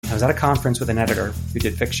I was at a conference with an editor who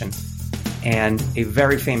did fiction, and a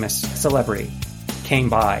very famous celebrity came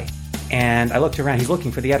by, and I looked around. He's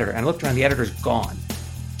looking for the editor, and I looked around. The editor's gone.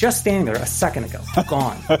 Just standing there a second ago,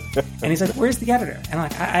 gone. And he's like, where's the editor? And I'm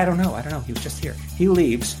like, I don't know. He was just here. He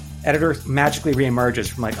leaves. Editor magically reemerges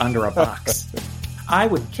from like under a box. I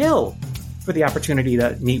would kill for the opportunity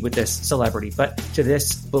to meet with this celebrity. But to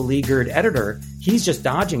this beleaguered editor, he's just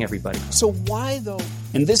dodging everybody. So why, though?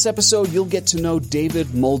 In this episode, you'll get to know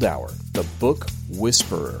David Moldawer, the book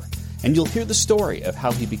whisperer. And you'll hear the story of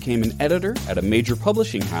how he became an editor at a major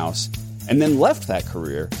publishing house and then left that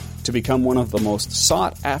career to become one of the most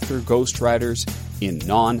sought-after ghostwriters in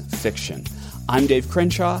nonfiction. I'm Dave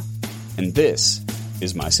Crenshaw, and this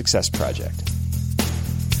is my Success Project.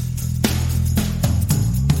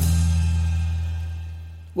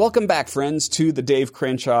 Welcome back, friends, to the Dave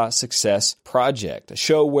Crenshaw Success Project, a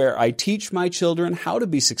show where I teach my children how to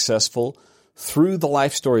be successful through the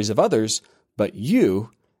life stories of others, but you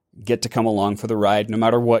get to come along for the ride no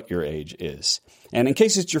matter what your age is. And in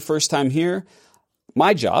case it's your first time here,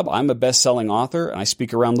 my job, I'm a best-selling author, and I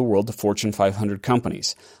speak around the world to Fortune 500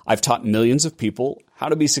 companies. I've taught millions of people how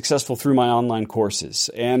to be successful through my online courses.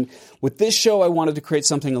 And with this show, I wanted to create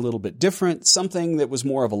something a little bit different, something that was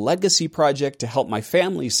more of a legacy project to help my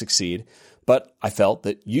family succeed, but I felt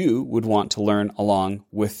that you would want to learn along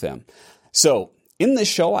with them. So, in this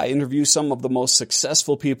show, I interview some of the most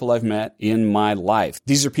successful people I've met in my life.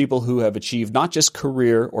 These are people who have achieved not just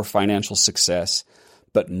career or financial success,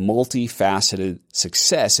 but multifaceted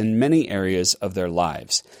success in many areas of their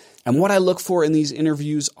lives. And what I look for in these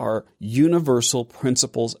interviews are universal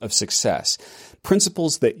principles of success,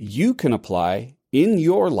 principles that you can apply in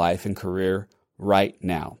your life and career right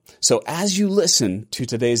now. So as you listen to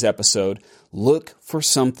today's episode, look for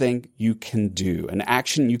something you can do, an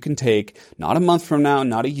action you can take, not a month from now,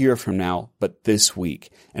 not a year from now, but this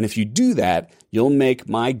week. And if you do that, you'll make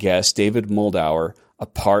my guest, David Moldawer, a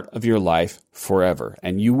part of your life forever,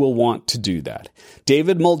 and you will want to do that.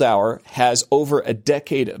 David Moldawer has over a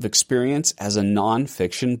decade of experience as a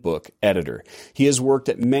nonfiction book editor. He has worked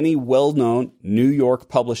at many well-known New York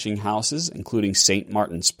publishing houses, including St.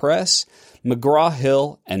 Martin's Press,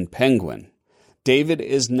 McGraw-Hill, and Penguin. David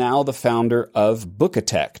is now the founder of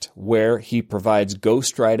Bookatect, where he provides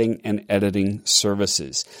ghostwriting and editing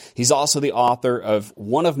services. He's also the author of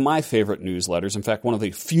one of my favorite newsletters, in fact, one of the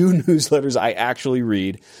few newsletters I actually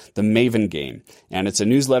read, The Maven Game. And it's a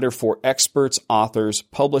newsletter for experts, authors,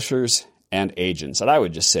 publishers, and agents. And I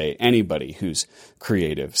would just say anybody who's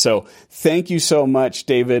creative. So thank you so much,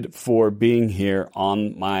 David, for being here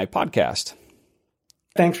on my podcast.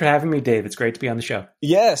 Thanks for having me, Dave. It's great to be on the show.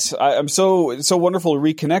 Yes, I'm so wonderful to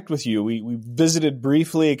reconnect with you. We visited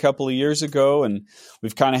briefly a couple of years ago, and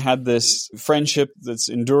we've kind of had this friendship that's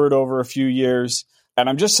endured over a few years. And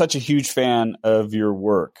I'm just such a huge fan of your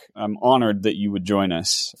work. I'm honored that you would join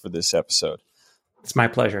us for this episode. It's my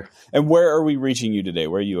pleasure. And where are we reaching you today?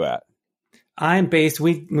 Where are you at?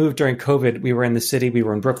 We moved during COVID. We were in the city. We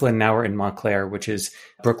were in Brooklyn. Now we're in Montclair, which is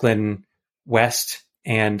Brooklyn West.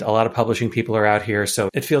 And a lot of publishing people are out here, so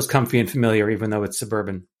it feels comfy and familiar, even though it's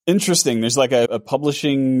suburban. Interesting. There's like a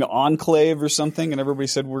publishing enclave or something, and everybody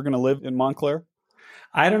said we're going to live in Montclair?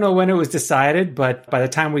 I don't know when it was decided, but by the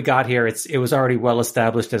time we got here, it was already well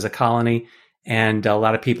established as a colony, and a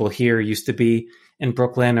lot of people here used to be in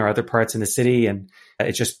Brooklyn or other parts in the city, and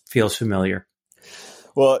it just feels familiar.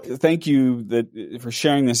 Well, thank you for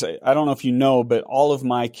sharing this. I don't know if you know, but all of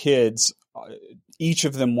my kids, each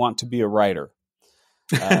of them want to be a writer.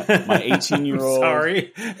 My 18-year-old.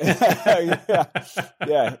 Sorry.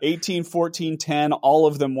 yeah. 18, 14, 10, all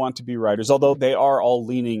of them want to be writers, although they are all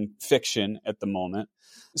leaning fiction at the moment.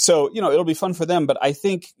 So, it'll be fun for them. But I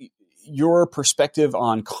think your perspective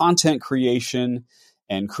on content creation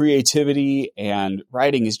and creativity and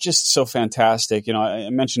writing is just so fantastic. I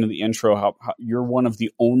mentioned in the intro how you're one of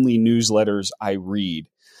the only newsletters I read,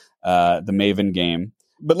 The Maven Game.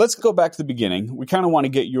 But let's go back to the beginning. We kind of want to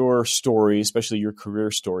get your story, especially your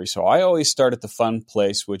career story. So I always start at the fun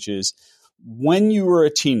place, which is when you were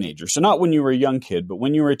a teenager. So not when you were a young kid, but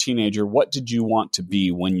when you were a teenager, what did you want to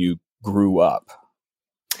be when you grew up?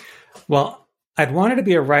 Well, I'd wanted to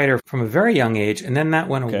be a writer from a very young age, and then that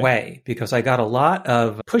went away because I got a lot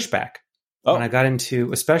of pushback when I got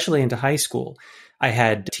especially into high school. I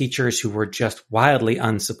had teachers who were just wildly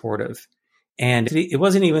unsupportive. And it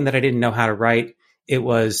wasn't even that I didn't know how to write. It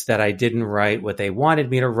was that I didn't write what they wanted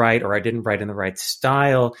me to write, or I didn't write in the right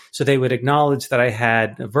style. So they would acknowledge that I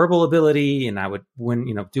had a verbal ability and I would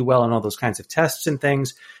do well on all those kinds of tests and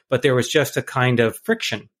things. But there was just a kind of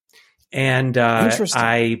friction. And by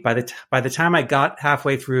the time I got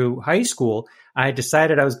halfway through high school, I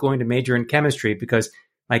decided I was going to major in chemistry because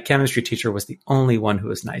my chemistry teacher was the only one who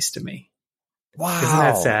was nice to me. Wow. Isn't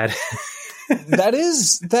that sad? That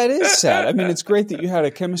is sad. I mean, it's great that you had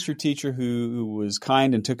a chemistry teacher who was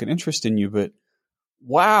kind and took an interest in you, but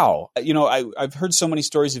wow. You know, I've heard so many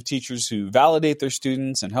stories of teachers who validate their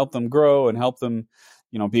students and help them grow and help them,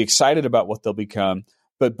 you know, be excited about what they'll become.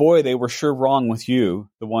 But boy, they were sure wrong with you,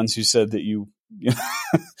 the ones who said that you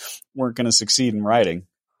weren't going to succeed in writing.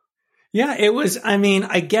 Yeah, it was, I mean,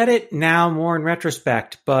 I get it now more in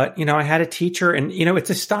retrospect, but, you know, I had a teacher and, you know, it's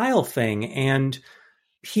a style thing. And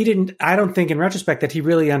I don't think in retrospect that he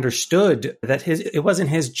really understood that it wasn't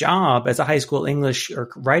his job as a high school English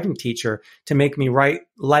or writing teacher to make me write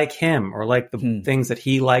like him or like the things that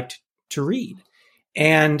he liked to read.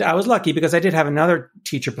 And I was lucky because I did have another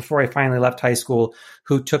teacher before I finally left high school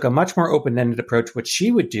who took a much more open-ended approach. What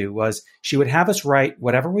she would do was she would have us write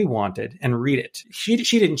whatever we wanted and read it. She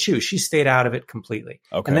didn't choose. She stayed out of it completely.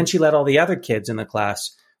 Okay. And then she let all the other kids in the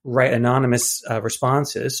class write anonymous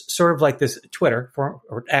responses, sort of like this Twitter,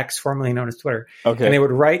 or X, formerly known as Twitter. Okay. And they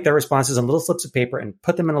would write their responses on little slips of paper and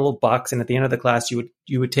put them in a little box. And at the end of the class, you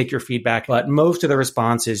would take your feedback. But most of the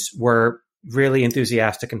responses were really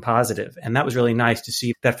enthusiastic and positive. And that was really nice to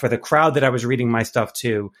see that for the crowd that I was reading my stuff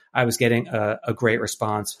to, I was getting a great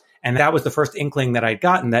response. And that was the first inkling that I'd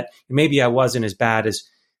gotten that maybe I wasn't as bad as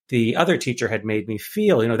the other teacher had made me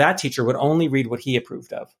feel. You know, that teacher would only read what he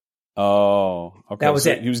approved of. Oh, okay. That was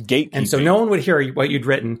it. He was gatekeeping. And so no one would hear what you'd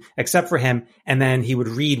written except for him. And then he would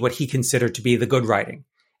read what he considered to be the good writing.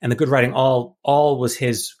 And the good writing all was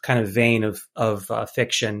his kind of vein of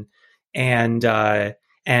fiction.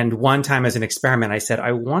 And one time as an experiment, I said,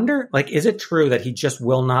 I wonder, like, is it true that he just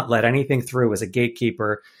will not let anything through as a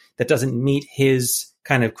gatekeeper that doesn't meet his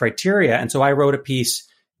kind of criteria? And so I wrote a piece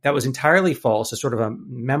that was entirely false, a sort of a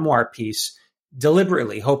memoir piece,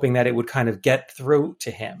 deliberately hoping that it would kind of get through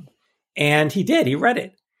to him. And he did. He read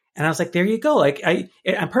it. And I was like, there you go. Like,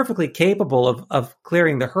 I'm perfectly capable of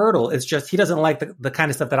clearing the hurdle. It's just he doesn't like the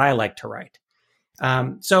kind of stuff that I like to write.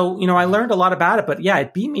 So, you know, I learned a lot about it, but yeah,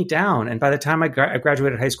 it beat me down. And by the time I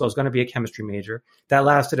graduated high school, I was going to be a chemistry major. That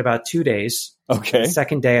lasted about 2 days. Okay. The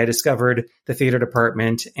second day, I discovered the theater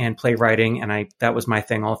department and playwriting, and that was my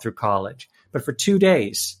thing all through college. But for 2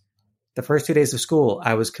 days, the first 2 days of school,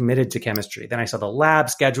 I was committed to chemistry. Then I saw the lab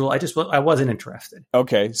schedule. I wasn't interested.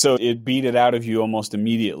 Okay. So it beat it out of you almost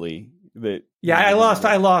immediately. I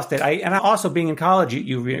lost it. And also being in college,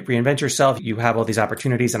 you reinvent yourself. You have all these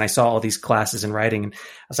opportunities. And I saw all these classes in writing. And I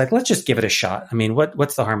was like, let's just give it a shot. I mean,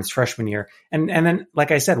 what's the harm? It's freshman year. And then,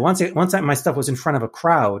 like I said, once my stuff was in front of a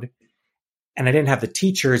crowd and I didn't have the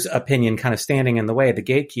teacher's opinion kind of standing in the way, the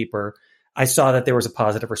gatekeeper, I saw that there was a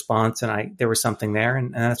positive response and there was something there.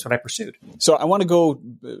 And that's what I pursued. So I want to go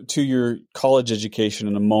to your college education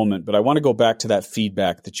in a moment, but I want to go back to that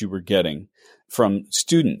feedback that you were getting from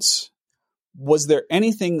students. Was there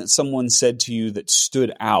anything that someone said to you that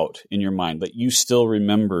stood out in your mind that you still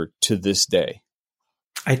remember to this day?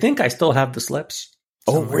 I think I still have the slips.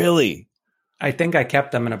 Somewhere. Oh, really? I think I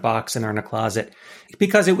kept them in a box and they're in a closet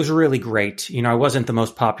because it was really great. You know, I wasn't the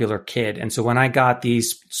most popular kid. And so when I got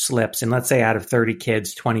these slips, and let's say out of 30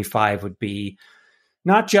 kids, 25 would be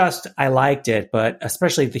not just I liked it, but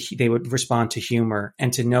especially they would respond to humor,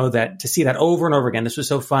 and to see that over and over again. This was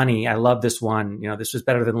so funny. I love this one. You know, this was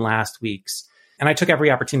better than last week's. And I took every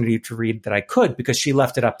opportunity to read that I could because she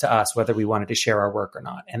left it up to us whether we wanted to share our work or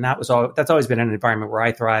not. And that's always been an environment where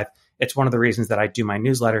I thrive. It's one of the reasons that I do my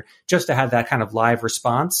newsletter, just to have that kind of live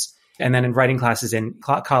response. And then in writing classes in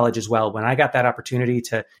college as well, when I got that opportunity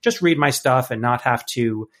to just read my stuff and not have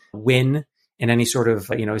to win in any sort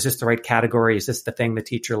of, you know, is this the right category? Is this the thing the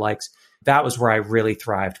teacher likes? That was where I really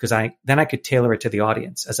thrived because then I could tailor it to the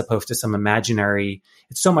audience as opposed to some imaginary.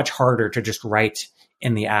 It's so much harder to just write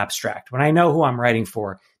in the abstract. When I know who I'm writing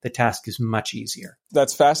for, the task is much easier.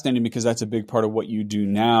 That's fascinating because that's a big part of what you do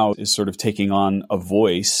now is sort of taking on a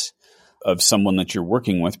voice of someone that you're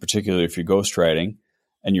working with, particularly if you're ghostwriting,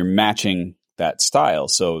 and you're matching that style.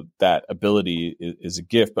 So that ability is a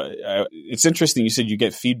gift. But it's interesting. You said you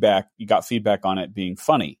got feedback on it being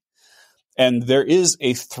funny. And there is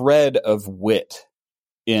a thread of wit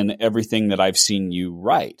in everything that I've seen you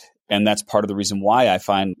write. And that's part of the reason why I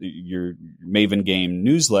find your Maven Game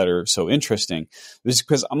newsletter so interesting, is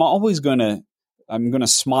because I'm going to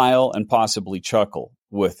smile and possibly chuckle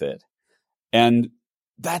with it. And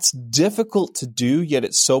that's difficult to do, yet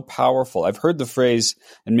it's so powerful. I've heard the phrase,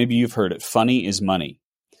 and maybe you've heard it, funny is money.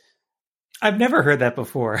 I've never heard that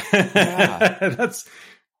before. Yeah.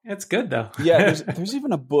 That's good, though. Yeah, there's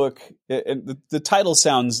even a book, and the title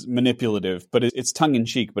sounds manipulative, but it's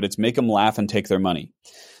tongue-in-cheek, but it's Make 'em Laugh and Take Their Money.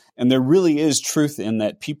 And there really is truth in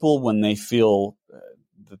that. People, when they feel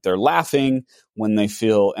that they're laughing, when they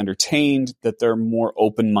feel entertained, that they're more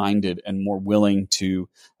open-minded and more willing to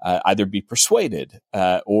either be persuaded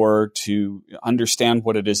or to understand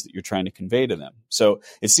what it is that you're trying to convey to them. So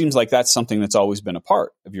it seems like that's something that's always been a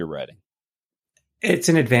part of your writing. It's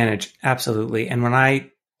an advantage, absolutely. And when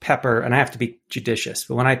I pepper, and I have to be judicious,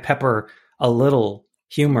 but when I pepper a little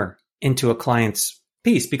humor into a client's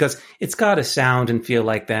piece, because it's got to sound and feel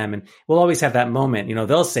like them. And we'll always have that moment,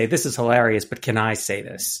 they'll say, this is hilarious, but can I say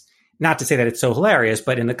this? Not to say that it's so hilarious,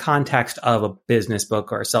 but in the context of a business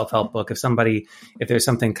book or a self-help book, if there's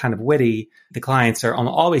something kind of witty, the clients are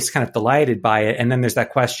always kind of delighted by it. And then there's that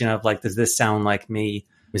question of like, does this sound like me?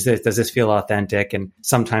 Does this feel authentic? And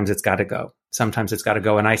sometimes it's got to go.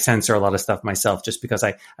 And I censor a lot of stuff myself just because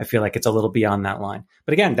I feel like it's a little beyond that line.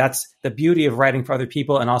 But again, that's the beauty of writing for other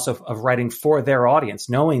people and also of writing for their audience,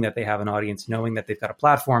 knowing that they have an audience, knowing that they've got a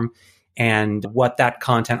platform and what that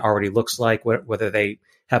content already looks like, whether they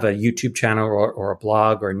have a YouTube channel or a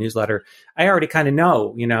blog or a newsletter. I already kind of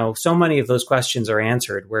know, so many of those questions are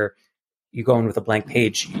answered where you go in with a blank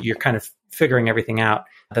page, you're kind of figuring everything out.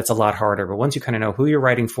 That's a lot harder. But once you kind of know who you're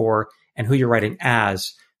writing for and who you're writing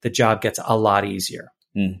as, the job gets a lot easier.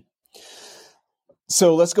 Mm.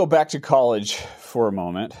 So let's go back to college for a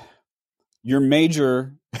moment. Your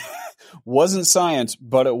major wasn't science,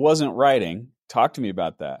 but it wasn't writing. Talk to me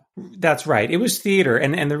about that. That's right. It was theater.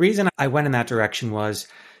 And the reason I went in that direction was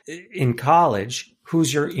in college,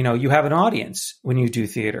 you have an audience when you do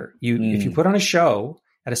theater. If you put on a show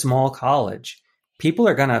at a small college, people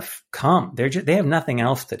are going to come. They have nothing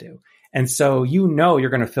else to do. And so you're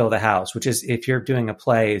going to fill the house, which is, if you're doing a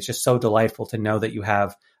play, it's just so delightful to know that you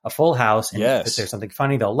have a full house. And if there's something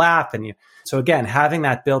funny, they'll laugh. So again, having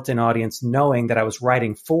that built-in audience, knowing that I was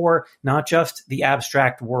writing for not just the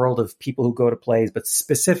abstract world of people who go to plays, but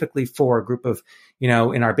specifically for a group of, in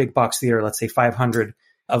our big box theater, let's say 500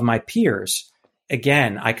 of my peers.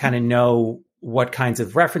 Again, I kind of know what kinds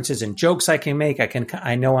of references and jokes I can make.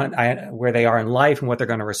 I know where they are in life and what they're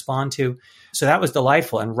going to respond to. So that was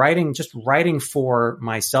delightful. And writing for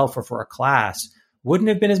myself or for a class wouldn't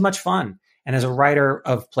have been as much fun. And as a writer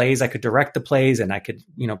of plays, I could direct the plays and I could,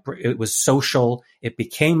 it was social. It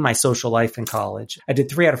became my social life in college. I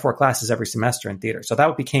did 3 out of 4 classes every semester in theater. So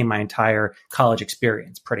that became my entire college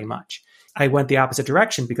experience pretty much. I went the opposite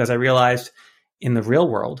direction because I realized in the real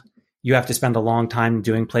world, you have to spend a long time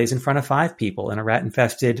doing plays in front of 5 people in a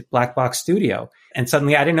rat-infested black box studio. And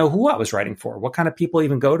suddenly I didn't know who I was writing for. What kind of people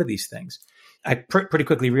even go to these things? I pretty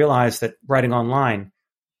quickly realized that writing online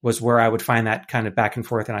was where I would find that kind of back and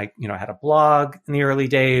forth. And I had a blog in the early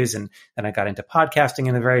days, and then I got into podcasting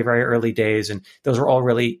in the very, very early days. And those were all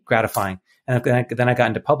really gratifying. And then I got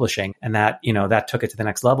into publishing, and that took it to the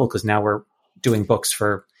next level because now we're doing books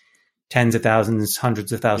for tens of thousands,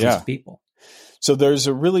 hundreds of thousands of people. So there's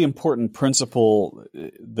a really important principle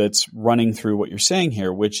that's running through what you're saying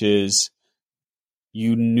here, which is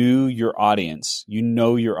you knew your audience. You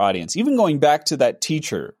know your audience. Even going back to that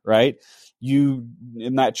teacher, right? You,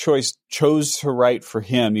 in that choice, chose to write for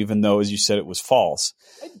him, even though, as you said, it was false.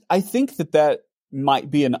 I think that might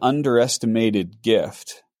be an underestimated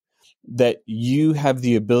gift, that you have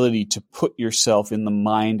the ability to put yourself in the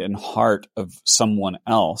mind and heart of someone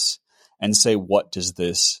else and say, what does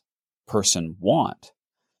this person want?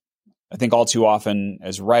 I think all too often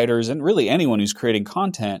as writers, and really anyone who's creating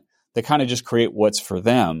content, they kind of just create what's for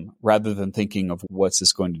them rather than thinking of what's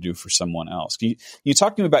this going to do for someone else. Can you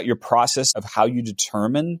talk to me about your process of how you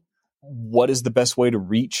determine what is the best way to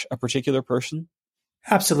reach a particular person?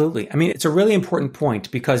 Absolutely. I mean, it's a really important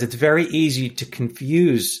point because it's very easy to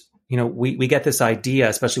confuse. We get this idea,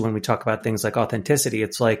 especially when we talk about things like authenticity.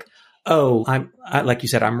 It's like, like you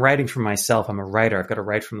said, I'm writing for myself. I'm a writer. I've got to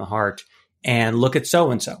write from the heart. And look at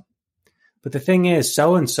so-and-so. But the thing is,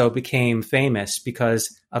 so-and-so became famous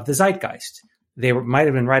because of the zeitgeist. They might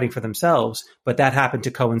have been writing for themselves, but that happened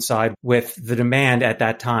to coincide with the demand at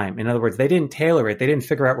that time. In other words, they didn't tailor it. They didn't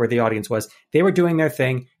figure out where the audience was. They were doing their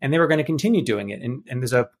thing, and they were going to continue doing it. And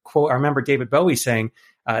there's a quote, I remember David Bowie saying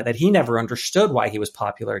that he never understood why he was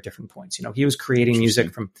popular at different points. He was creating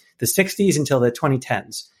music from the 60s until the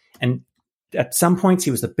 2010s. And at some points, he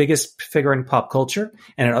was the biggest figure in pop culture.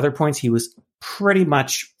 And at other points, he was pretty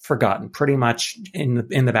much forgotten, pretty much in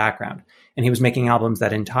the background. And he was making albums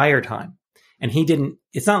that entire time. And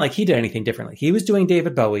it's not like he did anything differently. He was doing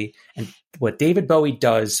David Bowie, and what David Bowie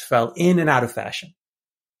does fell in and out of fashion.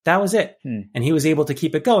 That was it. And he was able to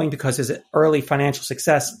keep it going because his early financial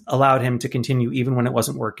success allowed him to continue even when it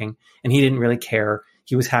wasn't working. And he didn't really care.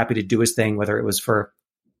 He was happy to do his thing, whether it was for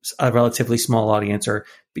a relatively small audience or,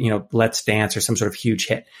 Let's Dance or some sort of huge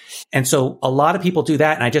hit. And so a lot of people do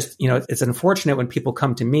that. And I just, it's unfortunate when people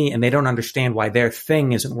come to me and they don't understand why their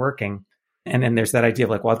thing isn't working. And then there's that idea of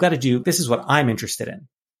like, well, this is what I'm interested in.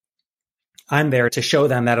 I'm there to show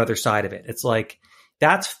them that other side of it. It's like,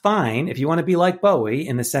 that's fine if you want to be like Bowie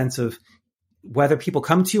in the sense of whether people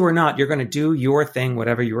come to you or not, you're going to do your thing,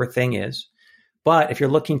 whatever your thing is. But if you're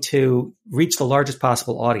looking to reach the largest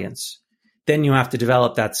possible audience, then you have to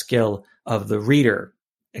develop that skill of the reader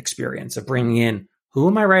experience of bringing in, who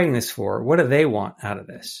am I writing this for? What do they want out of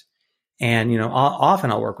this? And, often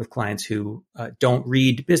I'll work with clients who don't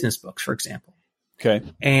read business books, for example. Okay.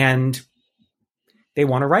 And they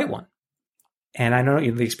want to write one. And I know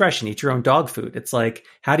the expression, eat your own dog food. It's like,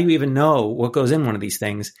 how do you even know what goes in one of these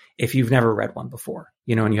things if you've never read one before,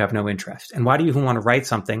 and you have no interest? And why do you even want to write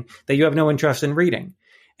something that you have no interest in reading?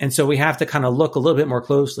 And so we have to kind of look a little bit more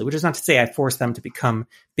closely, which is not to say I force them to become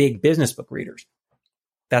big business book readers.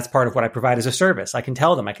 That's part of what I provide as a service. I can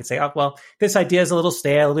tell them, I can say, oh, well, this idea is a little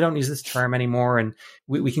stale. We don't use this term anymore. And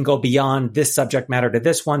we can go beyond this subject matter to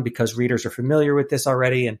this one because readers are familiar with this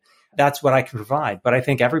already. And that's what I can provide. But I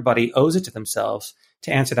think everybody owes it to themselves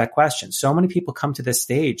to answer that question. So many people come to this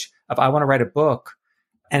stage of, I want to write a book,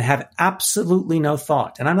 and have absolutely no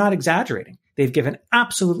thought. And I'm not exaggerating. They've given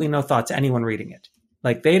absolutely no thought to anyone reading it.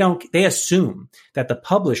 Like they assume that the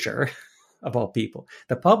publisher, of all people,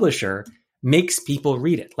 the publisher makes people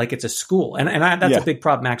read it like it's a school. And that's a big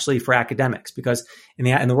problem actually for academics, because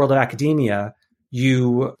in the world of academia,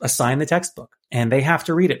 you assign the textbook and they have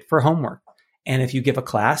to read it for homework. And if you give a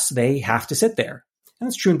class, they have to sit there. And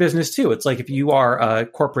that's true in business too. It's like if you are a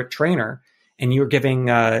corporate trainer and you're giving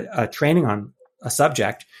a training on a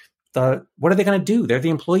subject, what are they going to do? They're the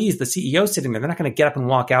employees, the CEO sitting there. They're not going to get up and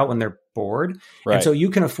walk out when they're bored. Right. And so you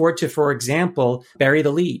can afford to, for example, bury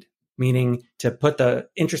the lead, meaning to put the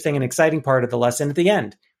interesting and exciting part of the lesson at the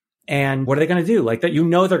end. And what are they going to do? Like that,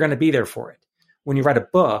 they're going to be there for it. When you write a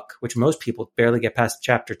book, which most people barely get past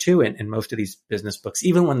chapter 2 in most of these business books,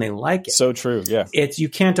 even when they like it. So true. Yeah. You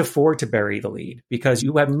can't afford to bury the lead because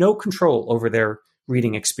you have no control over their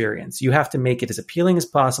reading experience. You have to make it as appealing as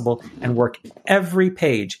possible and work every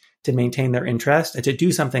page to maintain their interest and to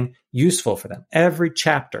do something useful for them. Every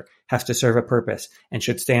chapter has to serve a purpose and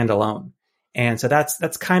should stand alone. And so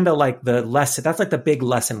that's kind of like the lesson. That's like the big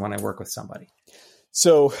lesson when I work with somebody.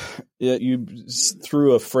 So you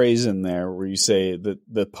threw a phrase in there where you say that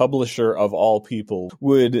the publisher of all people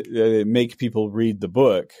would make people read the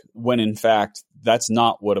book, when in fact, that's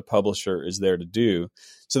not what a publisher is there to do.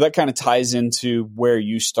 So that kind of ties into where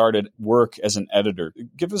you started work as an editor.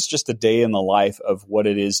 Give us just a day in the life of what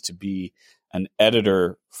it is to be an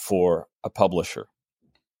editor for a publisher.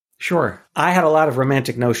 Sure. I had a lot of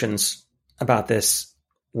romantic notions about this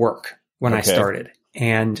work when I started.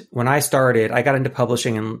 And when I started, I got into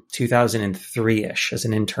publishing in 2003-ish as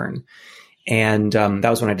an intern. And that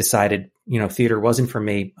was when I decided, theater wasn't for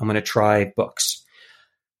me. I'm going to try books.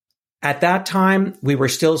 At that time, we were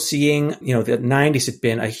still seeing, the 90s had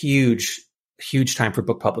been a huge, huge time for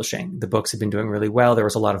book publishing. The books had been doing really well. There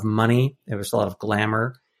was a lot of money. There was a lot of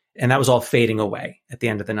glamour. And that was all fading away at the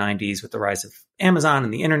end of the 90s with the rise of Amazon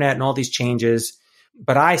and the internet and all these changes.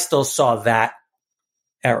 But I still saw that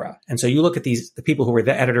era. And so you look at the people who were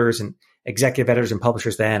the editors and executive editors and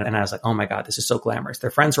publishers then, and I was like, oh my God, this is so glamorous.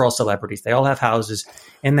 Their friends are all celebrities. They all have houses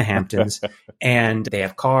in the Hamptons and they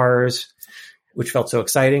have cars, which felt so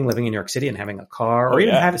exciting, living in New York City and having a car, or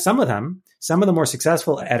even having some of the more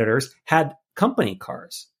successful editors had company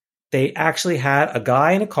cars. They actually had a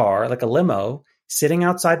guy in a car, like a limo, sitting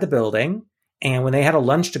outside the building. And when they had a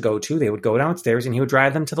lunch to go to, they would go downstairs and he would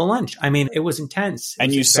drive them to the lunch. I mean, it was intense.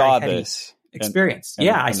 And you saw this experience. And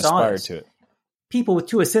I saw it. To it. People with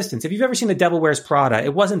 2 assistants. If you've ever seen The Devil Wears Prada,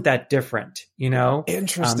 it wasn't that different,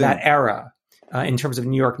 Interesting. That era in terms of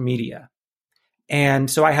New York media.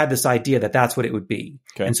 And so I had this idea that that's what it would be.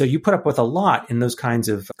 Okay. And so you put up with a lot in those kinds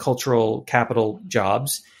of cultural capital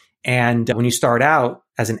jobs. And when you start out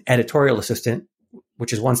as an editorial assistant,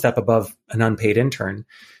 which is one step above an unpaid intern,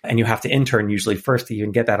 and you have to intern usually first to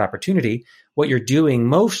even get that opportunity, what you're doing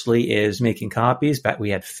mostly is making copies. But we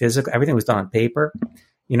had physical, everything was done on paper.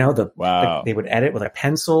 They would edit with a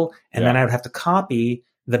pencil, and then I would have to copy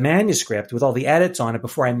the manuscript with all the edits on it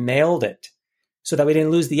before I mailed it so that we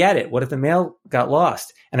didn't lose the edit. What if the mail got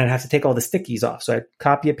lost? And I'd have to take all the stickies off. So I'd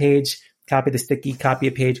copy a page, copy the sticky, copy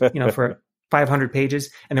a page, for 500 pages.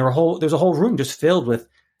 And there's a whole room just filled with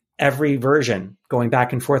every version going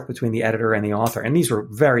back and forth between the editor and the author. And these were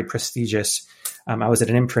very prestigious. I was at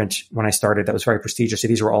an imprint when I started that was very prestigious. So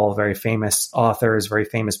these were all very famous authors, very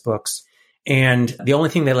famous books. And the only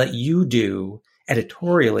thing they let you do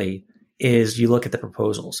editorially is you look at the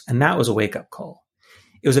proposals. And that was a wake-up call.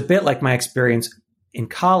 It was a bit like my experience in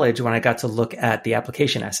college when I got to look at the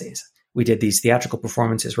application essays. We did these theatrical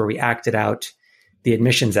performances where we acted out the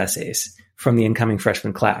admissions essays from the incoming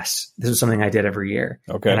freshman class. This was something I did every year.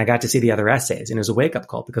 Okay. And I got to see the other essays. And it was a wake-up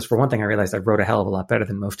call because for one thing, I realized I wrote a hell of a lot better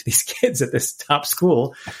than most of these kids at this top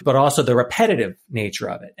school, but also the repetitive nature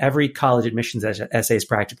of it. Every college admissions essay is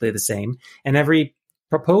practically the same. And every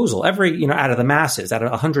proposal, out of the masses, out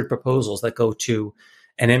of 100 proposals that go to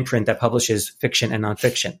an imprint that publishes fiction and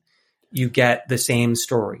nonfiction, you get the same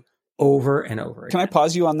story over and over again. Can I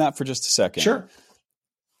pause you on that for just a second? Sure.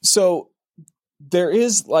 So there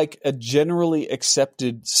is like a generally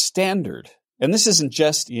accepted standard, and this isn't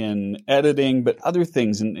just in editing, but other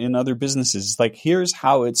things in other businesses. It's like, here's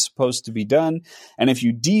how it's supposed to be done. And if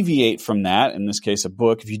you deviate from that, in this case, a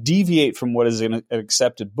book, if you deviate from what is an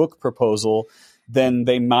accepted book proposal, then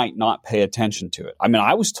they might not pay attention to it. I mean,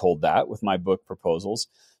 I was told that with my book proposals.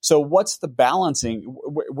 So what's the balancing?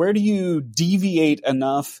 Where do you deviate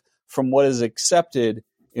enough from what is accepted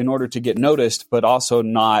in order to get noticed, but also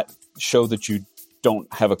not show that you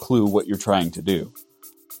don't have a clue what you're trying to do?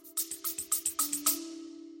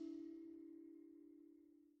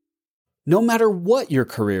 No matter what your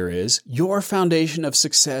career is, your foundation of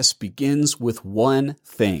success begins with one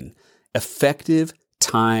thing: effective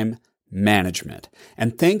time management.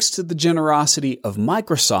 And thanks to the generosity of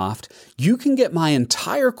Microsoft, you can get my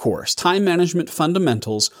entire course, Time Management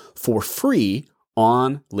Fundamentals, for free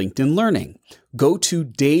on LinkedIn Learning. Go to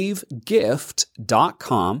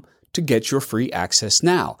davegift.com to get your free access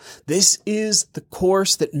now. This is the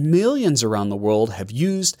course that millions around the world have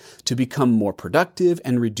used to become more productive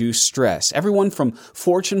and reduce stress. Everyone from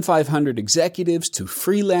Fortune 500 executives to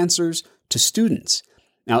freelancers to students.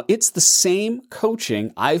 Now, it's the same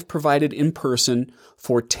coaching I've provided in person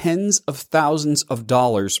for tens of thousands of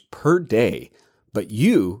dollars per day, but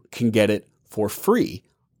you can get it for free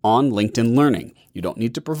on LinkedIn Learning. You don't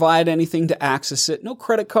need to provide anything to access it. No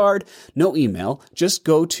credit card, no email. Just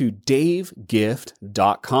go to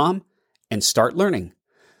davegift.com and start learning.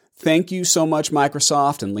 Thank you so much,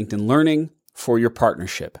 Microsoft and LinkedIn Learning, for your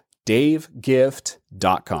partnership.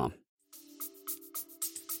 davegift.com.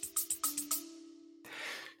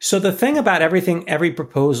 So the thing about every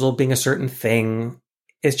proposal being a certain thing,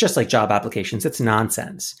 is just like job applications. It's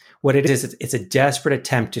nonsense. What it is, it's a desperate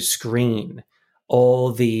attempt to screen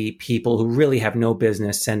all the people who really have no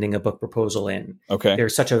business sending a book proposal in. Okay.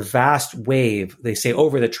 There's such a vast wave, they say,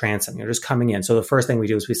 over the transom. You're just coming in. So the first thing we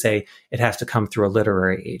do is we say it has to come through a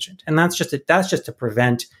literary agent. And that's just to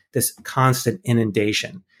prevent this constant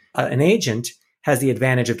inundation. An agent has the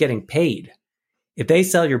advantage of getting paid. If they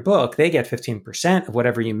sell your book, they get 15% of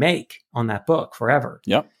whatever you make on that book forever.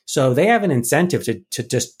 Yep. So they have an incentive to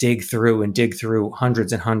just dig through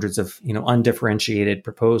hundreds and hundreds of, undifferentiated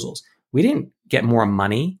proposals. We didn't get more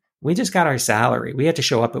money. We just got our salary. We had to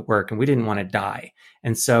show up at work and we didn't want to die.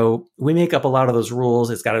 And so we make up a lot of those rules.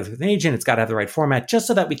 It's got to be with an agent. It's got to have the right format just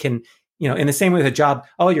so that we can, in the same way with a job,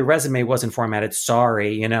 oh, your resume wasn't formatted.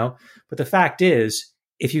 Sorry, But the fact is,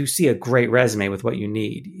 if you see a great resume with what you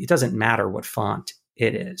need, it doesn't matter what font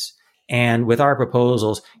it is. And with our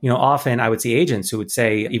proposals, often I would see agents who would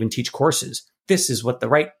say, even teach courses, this is what the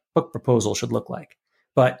right book proposal should look like.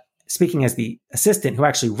 But speaking as the assistant who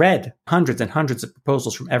actually read hundreds and hundreds of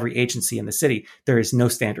proposals from every agency in the city, there is no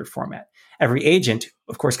standard format. Every agent,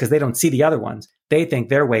 of course, because they don't see the other ones, they think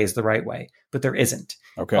their way is the right way, but there isn't.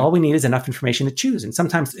 Okay. All we need is enough information to choose. And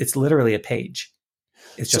sometimes it's literally a page.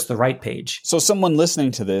 It's just the right page. So someone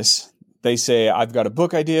listening to this, they say, I've got a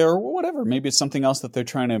book idea or whatever. Maybe it's something else that they're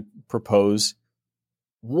trying to propose.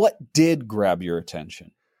 What did grab your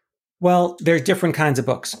attention? Well, there's different kinds of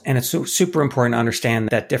books, and it's super important to understand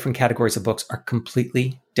that different categories of books are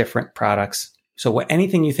completely different products. So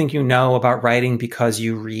anything you think you know about writing because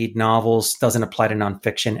you read novels doesn't apply to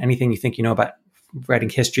nonfiction. Anything you think you know about writing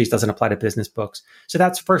histories doesn't apply to business books. So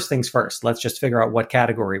that's first things first. Let's just figure out what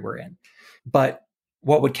category we're in. But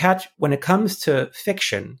what would catch when it comes to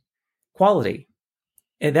fiction, quality,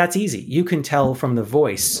 that's easy. You can tell from the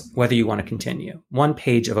voice whether you want to continue. One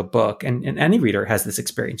page of a book, and any reader has this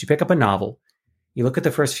experience. You pick up a novel, you look at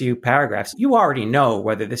the first few paragraphs, you already know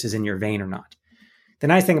whether this is in your vein or not. The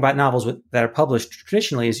nice thing about novels that are published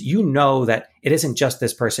traditionally is you know that it isn't just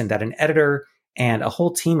this person, that an editor and a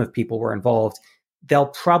whole team of people were involved. They'll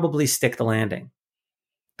probably stick the landing.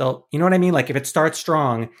 You know what I mean? Like if it starts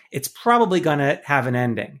strong, it's probably going to have an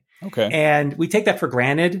ending. Okay. And we take that for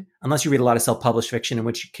granted, unless you read a lot of self-published fiction, in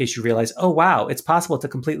which case you realize, oh, wow, it's possible to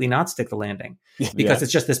completely not stick the landing because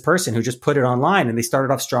it's just this person who just put it online and they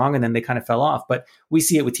started off strong and then they kind of fell off. But we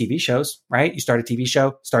see it with TV shows, right? You start a TV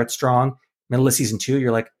show, start strong, middle of season 2,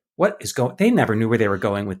 you're like, what is going? They never knew where they were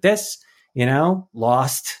going with this,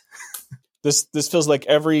 lost. This feels like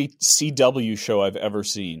every CW show I've ever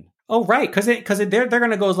seen. Oh, right. Because they're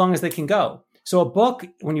going to go as long as they can go. So a book,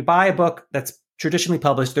 when you buy a book that's traditionally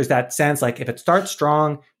published, there's that sense like if it starts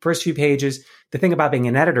strong, first few pages, the thing about being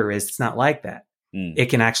an editor is it's not like that. It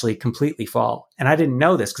can actually completely fall. And I didn't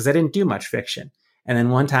know this because I didn't do much fiction. And then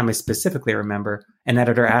one time I specifically remember an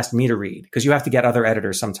editor asked me to read, because you have to get other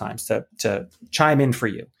editors sometimes to chime in for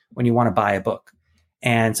you when you want to buy a book.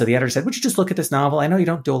 And so the editor said, would you just look at this novel? I know you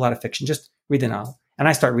don't do a lot of fiction. Just read the novel. And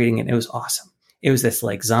I start reading it. And it was awesome. It was this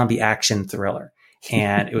like zombie action thriller.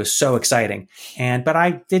 And it was so exciting. But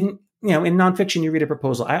I didn't, in nonfiction, you read a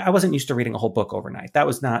proposal. I wasn't used to reading a whole book overnight. That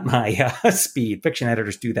was not my speed. Fiction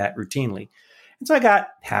editors do that routinely. And so I got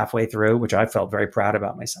halfway through, which I felt very proud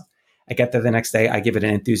about myself. I get there the next day. I give it an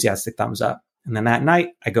enthusiastic thumbs up. And then that night,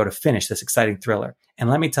 I go to finish this exciting thriller. And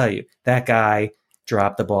let me tell you, that guy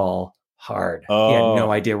dropped the ball hard. Oh. He had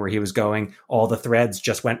no idea where he was going. All the threads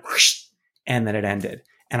just went whoosh, and then it ended.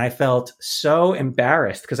 And I felt so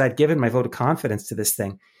embarrassed because I'd given my vote of confidence to this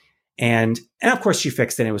thing. And of course she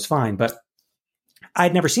fixed it and it was fine. But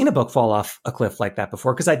I'd never seen a book fall off a cliff like that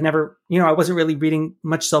before because I'd never, I wasn't really reading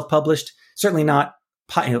much self-published, certainly not,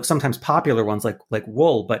 sometimes popular ones like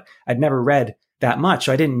Wool, but I'd never read that much.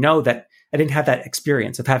 So I didn't know that, I didn't have that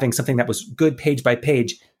experience of having something that was good page by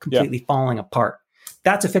page completely falling apart.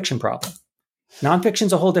 That's a fiction problem.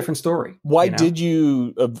 Nonfiction's a whole different story. Why did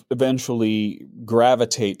you eventually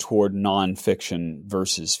gravitate toward nonfiction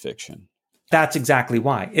versus fiction? That's exactly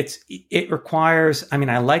why. It requires, I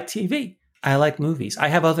like TV. I like movies. I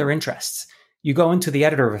have other interests. You go into the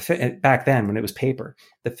editor of back then when it was paper,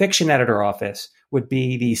 the fiction editor office would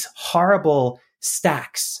be these horrible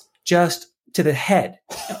stacks just to the head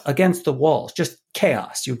against the walls, just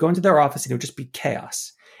chaos. You would go into their office and it would just be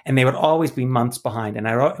chaos. And they would always be months behind. And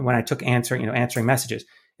when I took answering messages,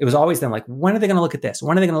 it was always them like, when are they going to look at this?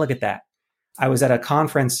 When are they going to look at that? I was at a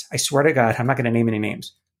conference. I swear to God, I'm not going to name any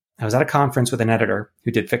names. I was at a conference with an editor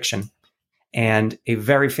who did fiction, and a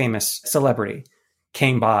very famous celebrity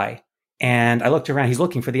came by, and I looked around. He's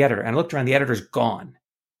looking for the editor, and I looked around. The editor's gone,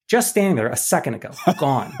 just standing there a second ago,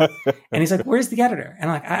 gone. And he's like, "Where's the editor?"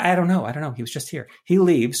 And I'm like, I don't know. He was just here. He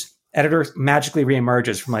leaves. Editor magically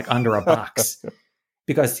reemerges from like under a box.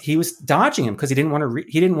 Because he was dodging him because he didn't want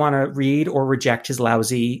to read or reject his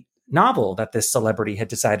lousy novel that this celebrity had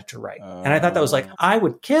decided to write. And I thought that was like, I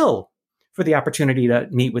would kill for the opportunity to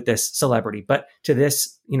meet with this celebrity. But to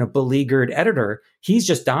this, beleaguered editor, he's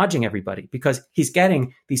just dodging everybody because he's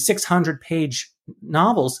getting these 600-page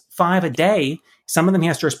novels, 5 a day. Some of them he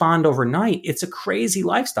has to respond overnight. It's a crazy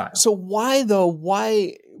lifestyle. So why, though?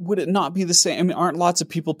 Why would it not be the same? Aren't lots of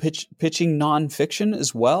people pitching nonfiction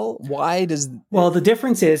as well? Why does... Well, the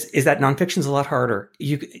difference is that nonfiction is a lot harder.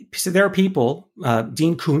 So there are people,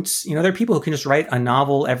 Dean Koontz, there are people who can just write a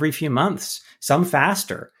novel every few months, some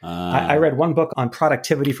faster. I read one book on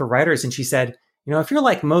productivity for writers, and she said, if you're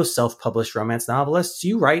like most self-published romance novelists,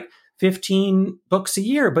 you write 15 books a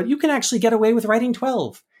year, but you can actually get away with writing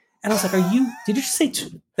 12. And I was like, did you just say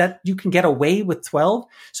that you can get away with 12?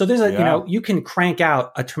 So there's you can crank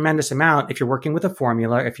out a tremendous amount if you're working with a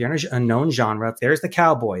formula, if you're in a known genre. There's the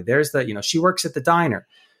cowboy, there's the, she works at the diner.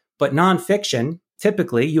 But nonfiction,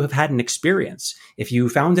 typically you have had an experience. If you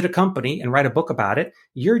founded a company and write a book about it,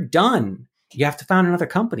 you're done. You have to found another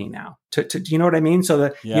company now. Do you know what I mean? So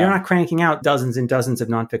that you're not cranking out dozens and dozens of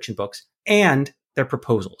nonfiction books, and they're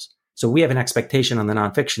proposals. So we have an expectation on the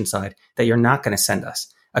nonfiction side that you're not going to send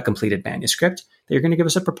us a completed manuscript, that you're going to give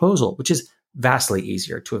us a proposal, which is vastly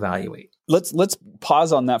easier to evaluate. Let's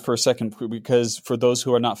pause on that for a second, because for those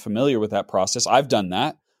who are not familiar with that process, I've done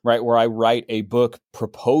that, right? Where I write a book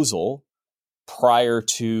proposal prior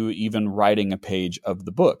to even writing a page of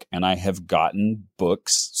the book. And I have gotten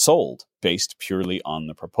books sold based purely on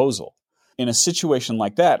the proposal. In a situation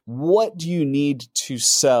like that, what do you need to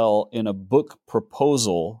sell in a book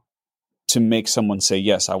proposal to make someone say,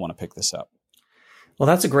 yes, I want to pick this up? Well,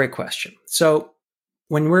 that's a great question. So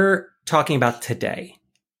when we're talking about today,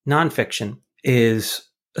 nonfiction is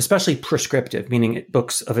especially prescriptive, meaning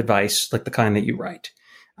books of advice like the kind that you write.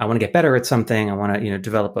 I want to get better at something. I want to,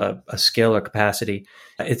 develop a skill or capacity.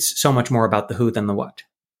 It's so much more about the who than the what,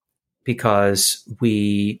 because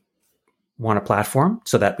we want a platform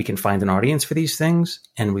so that we can find an audience for these things.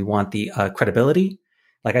 And we want the credibility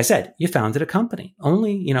like I said, you founded a company.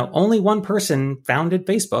 Only one person founded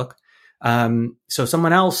Facebook. So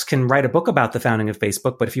someone else can write a book about the founding of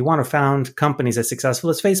Facebook. But if you want to found companies as successful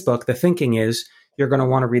as Facebook, the thinking is you're going to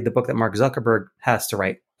want to read the book that Mark Zuckerberg has to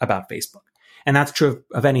write about Facebook. And that's true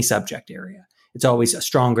of any subject area. It's always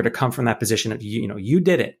stronger to come from that position of, you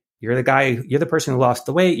did it. You're the guy, you're the person who lost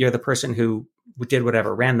the weight. You're the person who did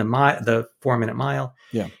whatever, ran the 4-minute mile.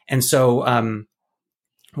 Yeah. And so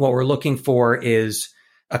what we're looking for is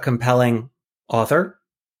a compelling author,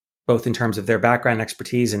 both in terms of their background,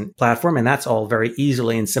 expertise, and platform. And that's all very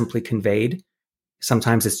easily and simply conveyed.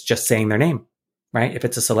 Sometimes it's just saying their name, right? If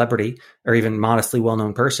it's a celebrity or even modestly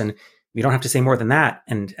well-known person, you don't have to say more than that.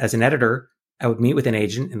 And as an editor, I would meet with an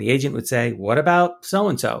agent and the agent would say, what about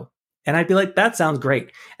so-and-so? And I'd be like, that sounds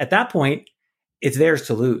great. At that point, it's theirs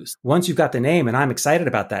to lose. Once you've got the name and I'm excited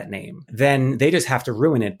about that name, then they just have to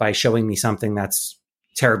ruin it by showing me something that's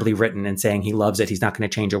terribly written and saying he loves it. He's not going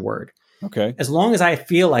to change a word. Okay. As long as I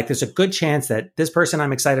feel like there's a good chance that this person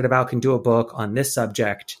I'm excited about can do a book on this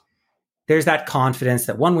subject, there's that confidence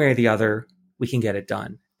that one way or the other, we can get it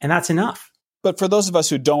done. And that's enough. But for those of us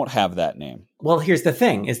who don't have that name. Well, here's the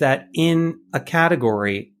thing is that in a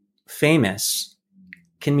category, famous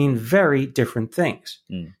can mean very different things.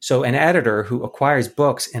 So an editor who acquires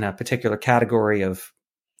books in a particular category of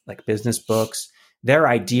like business books, their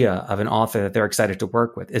idea of an author that they're excited to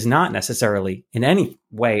work with is not necessarily in any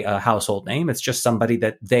way a household name. It's just somebody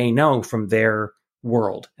that they know from their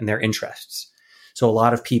world and their interests. So a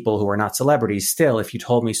lot of people who are not celebrities still, if you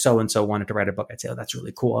told me so-and-so wanted to write a book, I'd say, oh, that's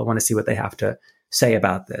really cool. I want to see what they have to say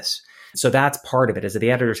about this. So that's part of it, is that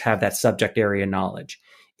the editors have that subject area knowledge.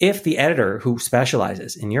 If the editor who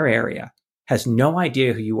specializes in your area has no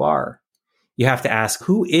idea who you are, you have to ask,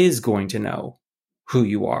 who is going to know who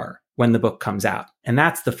you are when the book comes out? And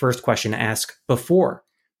that's the first question to ask before,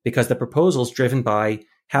 because the proposal is driven by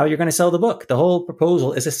how you're going to sell the book. The whole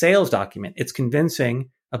proposal is a sales document. It's convincing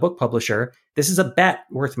a book publisher, this is a bet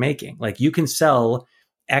worth making. Like you can sell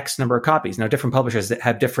X number of copies. Now, different publishers that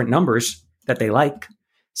have different numbers that they like.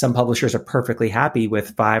 Some publishers are perfectly happy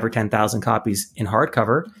with 5 or 10,000 copies in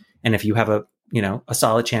hardcover. And if you have a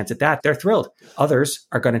solid chance at that, they're thrilled. Others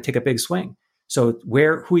are going to take a big swing. So who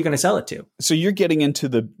are you going to sell it to? So you're getting into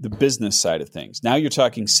the business side of things. Now you're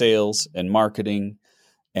talking sales and marketing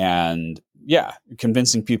and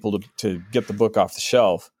convincing people to get the book off the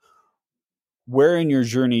shelf. Where in your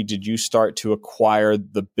journey did you start to acquire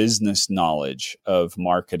the business knowledge of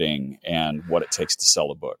marketing and what it takes to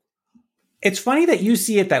sell a book? It's funny that you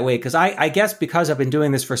see it that way, because I guess because I've been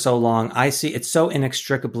doing this for so long, I see it's so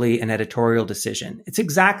inextricably an editorial decision. It's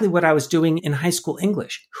exactly what I was doing in high school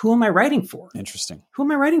English. Who am I writing for? Interesting. Who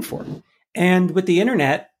am I writing for? And with the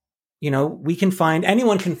internet,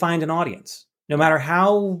 anyone can find an audience. No matter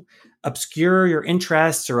how obscure your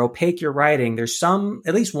interests or opaque your writing, there's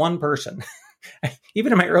at least one person.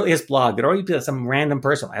 Even in my earliest blog, there'd always be some random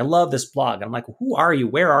person. I love this blog. I'm like, who are you?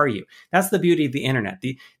 Where are you? That's the beauty of the internet.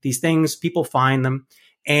 These things, people find them.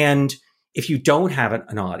 And if you don't have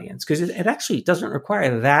an audience, because it actually doesn't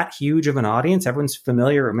require that huge of an audience. Everyone's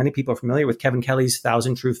familiar, or many people are familiar with Kevin Kelly's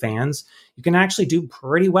 1,000 True Fans. You can actually do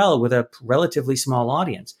pretty well with a relatively small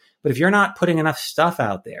audience. But if you're not putting enough stuff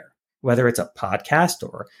out there, whether it's a podcast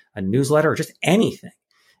or a newsletter or just anything,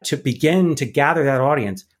 to begin to gather that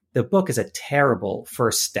audience, the book is a terrible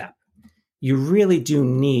first step. You really do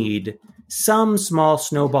need some small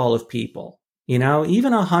snowball of people,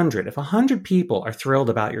 even 100. If 100 people are thrilled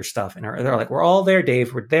about your stuff and they're like, we're all there,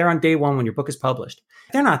 Dave. We're there on day one when your book is published.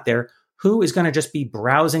 If they're not there, who is going to just be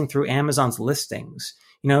browsing through Amazon's listings?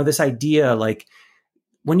 This idea, like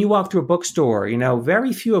when you walk through a bookstore,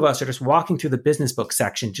 very few of us are just walking through the business book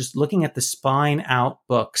section, just looking at the spine out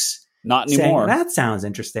books. Not anymore. Saying, that sounds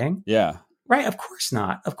interesting. Yeah. Right. Of course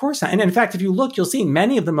not. Of course not. And in fact, if you look, you'll see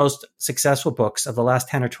many of the most successful books of the last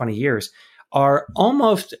 10 or 20 years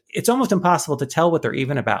it's almost impossible to tell what they're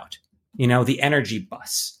even about. The energy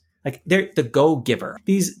bus, like they're the go giver.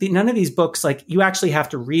 None of these books, like you actually have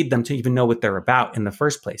to read them to even know what they're about in the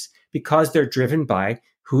first place, because they're driven by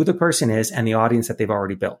who the person is and the audience that they've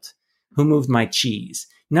already built. Who moved my cheese?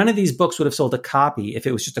 None of these books would have sold a copy if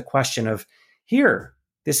it was just a question of, here,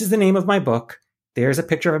 this is the name of my book. There's a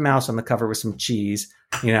picture of a mouse on the cover with some cheese.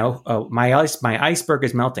 My iceberg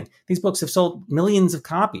is melting. These books have sold millions of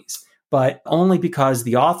copies, but only because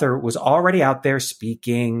the author was already out there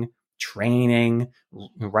speaking, training,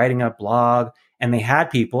 writing a blog, and they had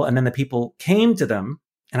people, and then the people came to them.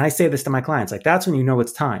 And I say this to my clients, like, that's when you know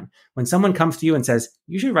it's time. When someone comes to you and says,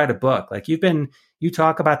 you should write a book. Like, you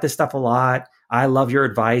talk about this stuff a lot. I love your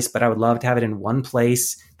advice, but I would love to have it in one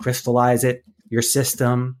place, crystallize it, your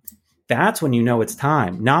system. that's when you know it's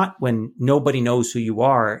time, not when nobody knows who you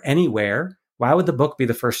are anywhere. Why would the book be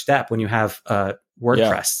the first step when you have a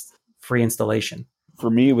WordPress free installation? For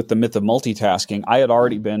me, with the myth of multitasking, I had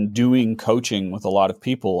already been doing coaching with a lot of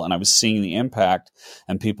people, and I was seeing the impact,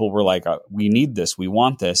 and people were like, we need this, we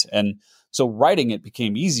want this. And so writing it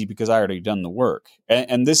became easy because I already done the work.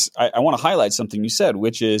 And this, I want to highlight something you said,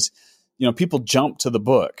 which is, people jump to the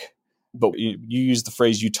book, but you use the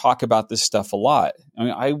phrase, you talk about this stuff a lot. I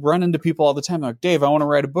mean, I run into people all the time like, Dave, I want to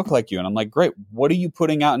write a book like you. And I'm like, great. What are you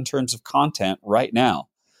putting out in terms of content right now?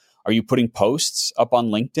 Are you putting posts up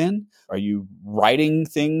on LinkedIn? Are you writing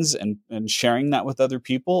things and sharing that with other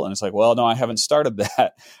people? And it's like, well, no, I haven't started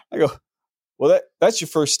that. I go, well, that's your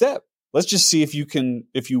first step. Let's just see if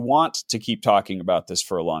you want to keep talking about this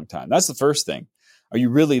for a long time. That's the first thing. Are you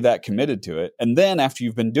really that committed to it? And then after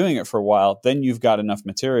you've been doing it for a while, then you've got enough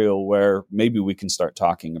material where maybe we can start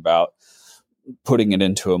talking about putting it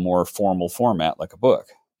into a more formal format like a book.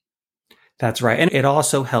 That's right. And it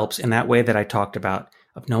also helps in that way that I talked about,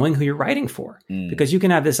 of knowing who you're writing for, because you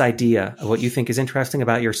can have this idea of what you think is interesting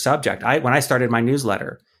about your subject. When I started my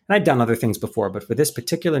newsletter, and I'd done other things before, but for this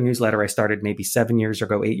particular newsletter, I started maybe 7 years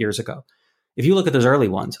ago, 8 years ago. If you look at those early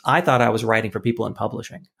ones, I thought I was writing for people in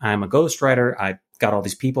publishing. I'm a ghostwriter. I got all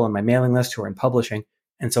these people on my mailing list who are in publishing.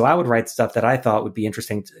 And so I would write stuff that I thought would be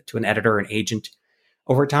interesting to an editor, an agent.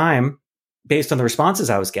 Over time, based on the responses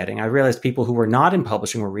I was getting, I realized people who were not in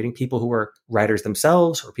publishing were reading people who were writers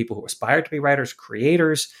themselves, or people who aspired to be writers,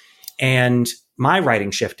 creators. And my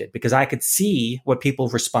writing shifted because I could see what people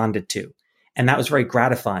responded to. And that was very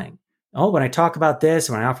gratifying. Oh, when I talk about this,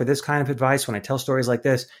 when I offer this kind of advice, when I tell stories like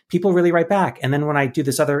this, people really write back. And then when I do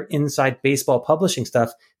this other inside baseball publishing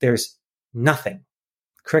stuff, there's nothing,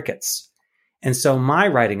 crickets. And so my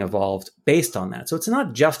writing evolved based on that. So it's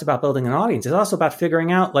not just about building an audience. It's also about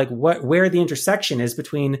figuring out like where the intersection is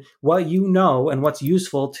between what you know and what's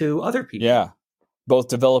useful to other people. Yeah. Both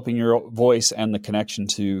developing your voice and the connection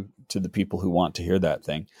to the people who want to hear that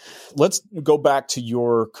thing. Let's go back to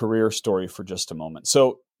your career story for just a moment.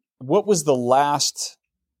 So what was the last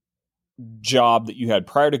job that you had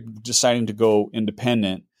prior to deciding to go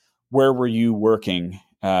independent? Where were you working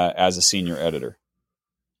as a senior editor?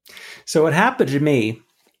 So what happened to me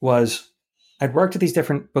was I'd worked at these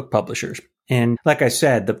different book publishers. And like I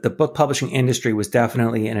said, the book publishing industry was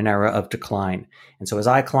definitely in an era of decline. And so as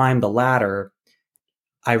I climbed the ladder,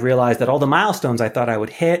 I realized that all the milestones I thought I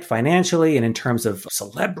would hit financially and in terms of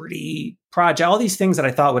celebrity project, all these things that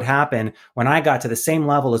I thought would happen when I got to the same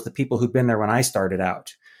level as the people who'd been there when I started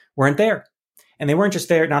out weren't there. And they weren't just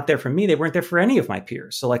there, not there for me. They weren't there for any of my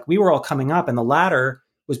peers. So like we were all coming up and the ladder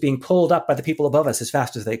was being pulled up by the people above us as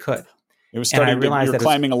fast as they could. It was starting you're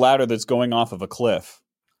climbing a ladder that's going off of a cliff.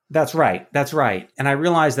 That's right. That's right. And I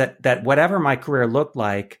realized that whatever my career looked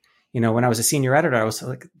like, when I was a senior editor, I was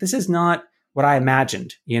like, this is not what I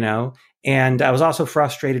imagined, And I was also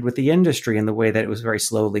frustrated with the industry in the way that it was very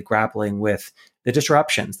slowly grappling with the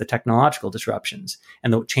disruptions, the technological disruptions,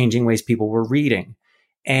 and the changing ways people were reading.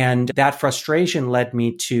 And that frustration led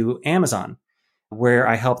me to Amazon, where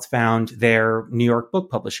I helped found their New York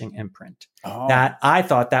book publishing imprint. Oh. That I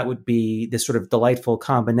thought that would be this sort of delightful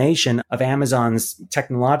combination of Amazon's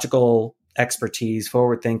technological expertise,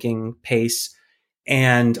 forward thinking, pace,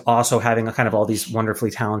 and also having a kind of all these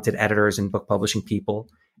wonderfully talented editors and book publishing people.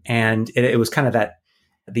 And it was kind of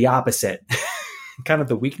the opposite, kind of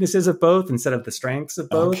the weaknesses of both instead of the strengths of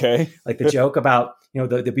both. Okay. Like the joke about,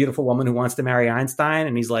 the beautiful woman who wants to marry Einstein.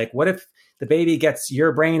 And he's like, what if the baby gets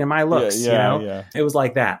your brain and my looks? Yeah. It was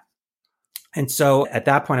like that. And so at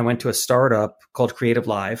that point, I went to a startup called Creative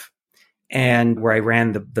Live, and where I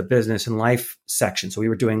ran the business and life section. So we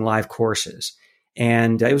were doing live courses.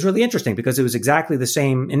 And it was really interesting because it was exactly the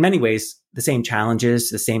same, in many ways, the same challenges,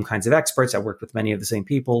 the same kinds of experts. I worked with many of the same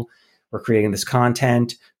people. We're creating this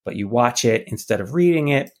content, but you watch it instead of reading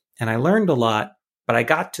it. And I learned a lot, but I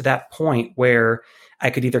got to that point where I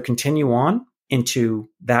could either continue on into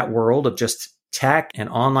that world of just tech and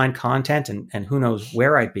online content and who knows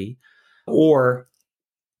where I'd be, or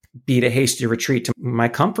be a hasty retreat to my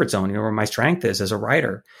comfort zone, where my strength is as a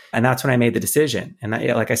writer. And that's when I made the decision. And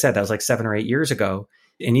like I said, that was like 7 or 8 years ago.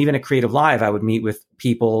 And even at Creative Live, I would meet with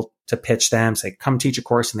people to pitch them, say, come teach a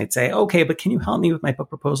course. And they'd say, okay, but can you help me with my book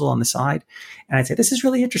proposal on the side? And I'd say, this is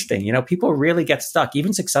really interesting. People really get stuck,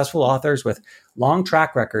 even successful authors with long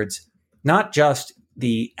track records, not just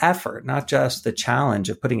the effort, not just the challenge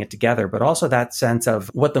of putting it together, but also that sense of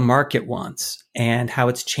what the market wants and how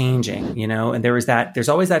it's changing, and there's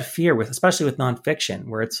always that fear especially with nonfiction,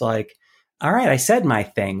 where it's like, all right, I said my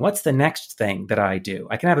thing. What's the next thing that I do?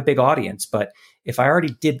 I can have a big audience, but if I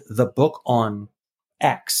already did the book on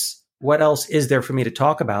X what else is there for me to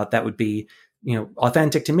talk about that would be,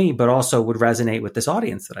 authentic to me, but also would resonate with this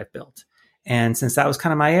audience that I've built? And since that was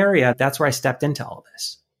kind of my area, that's where I stepped into all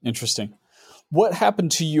this. Interesting. What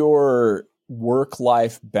happened to your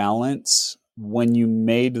work-life balance when you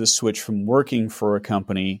made the switch from working for a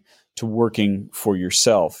company to working for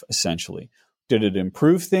yourself, essentially? Did it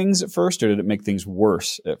improve things at first, or did it make things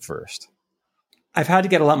worse at first? I've had to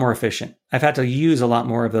get a lot more efficient. I've had to use a lot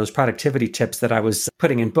more of those productivity tips that I was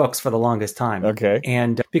putting in books for the longest time. Okay.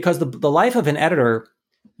 And because the life of an editor,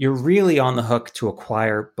 you're really on the hook to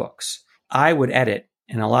acquire books. I would edit,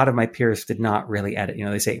 and a lot of my peers did not really edit.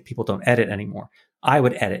 They say people don't edit anymore. I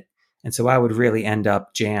would edit. And so I would really end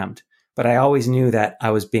up jammed. But I always knew that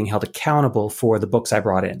I was being held accountable for the books I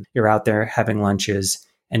brought in. You're out there having lunches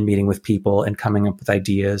and meeting with people and coming up with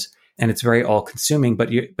ideas. And it's very all consuming, but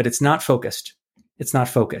it's not focused. It's not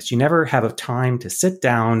focused. You never have a time to sit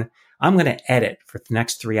down. I'm going to edit for the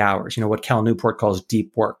next 3 hours, what Cal Newport calls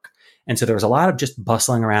deep work. And so there was a lot of just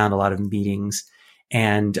bustling around, a lot of meetings,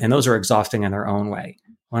 and those are exhausting in their own way.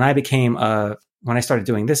 When I started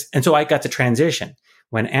doing this, and so I got to transition.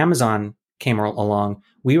 When Amazon came along,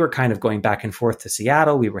 we were kind of going back and forth to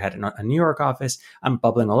Seattle. We had a New York office. I'm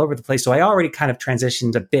bubbling all over the place. So I already kind of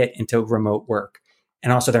transitioned a bit into remote work.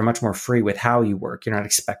 And also they're much more free with how you work. You're not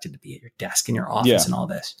expected to be at your desk in your office and all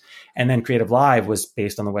this. And then Creative Live was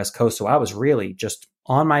based on the West Coast. So I was really just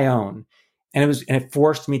on my own. And it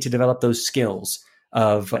forced me to develop those skills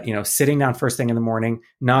of, sitting down first thing in the morning,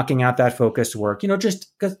 knocking out that focused work,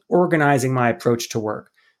 just organizing my approach to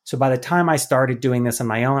work. So by the time I started doing this on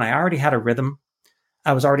my own, I already had a rhythm.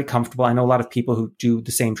 I was already comfortable. I know a lot of people who do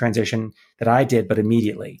the same transition that I did, but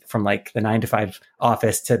immediately from like the 9 to 5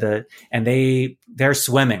 office and they're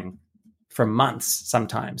swimming for months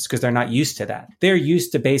sometimes because they're not used to that. They're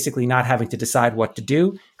used to basically not having to decide what to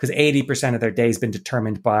do because 80% of their day has been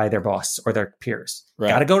determined by their boss or their peers. Right.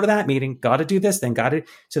 Got to go to that meeting, got to do this thing,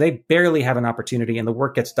 so they barely have an opportunity, and the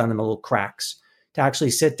work gets done in the little cracks. To actually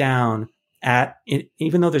sit down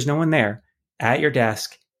even though there's no one there, at your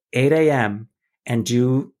desk, 8 a.m., and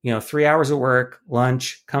do, 3 hours of work,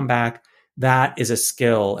 lunch, come back. That is a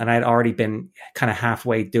skill. And I'd already been kind of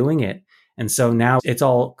halfway doing it. And so now it's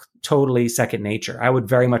all totally second nature. I would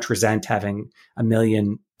very much resent having a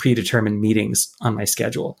million predetermined meetings on my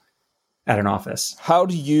schedule at an office. How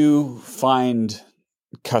do you find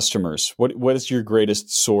customers? What is your greatest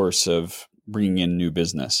source of bringing in new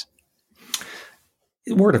business?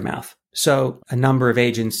 Word of mouth. So a number of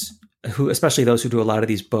agents who, especially those who do a lot of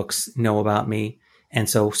these books, know about me. And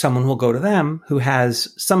so someone will go to them who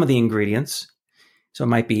has some of the ingredients. So it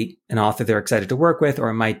might be an author they're excited to work with, or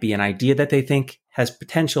it might be an idea that they think has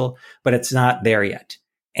potential, but it's not there yet.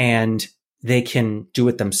 And they can do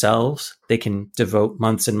it themselves. They can devote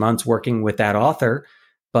months and months working with that author,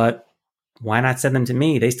 but why not send them to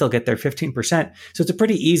me? They still get their 15%. So it's a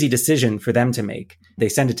pretty easy decision for them to make. They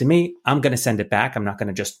send it to me. I'm going to send it back. I'm not going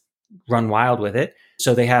to just run wild with it.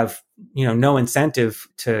 So they have, no incentive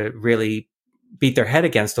to really beat their head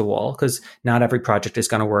against the wall because not every project is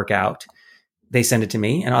going to work out. They send it to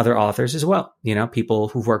me and other authors as well. People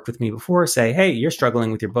who've worked with me before say, hey, you're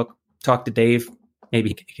struggling with your book. Talk to Dave. Maybe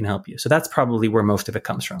he can help you. So that's probably where most of it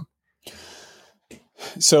comes from.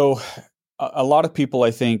 So a lot of people,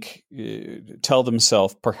 I think, tell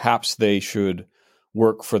themselves perhaps they should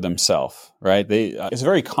work for themselves, right? It's a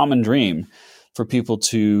very common dream for people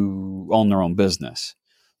to own their own business.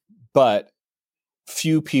 But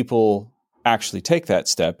few people actually take that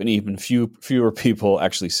step, and even fewer people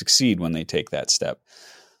actually succeed when they take that step.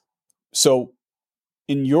 So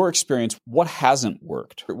in your experience, what hasn't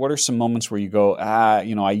worked? What are some moments where you go,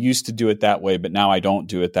 I used to do it that way, but now I don't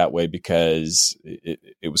do it that way because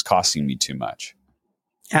it was costing me too much?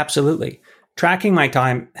 Absolutely. Tracking my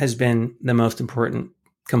time has been the most important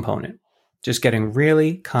component. Just getting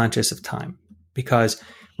really conscious of time. Because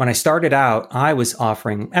when I started out, I was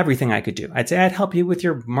offering everything I could do. I'd say, I'd help you with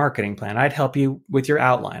your marketing plan. I'd help you with your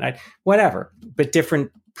outline. Whatever. But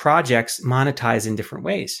different projects monetize in different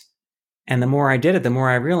ways. And the more I did it, the more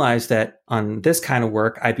I realized that on this kind of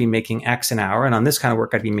work, I'd be making X an hour. And on this kind of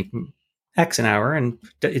work, I'd be making X an hour. And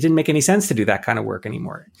it didn't make any sense to do that kind of work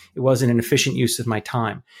anymore. It wasn't an efficient use of my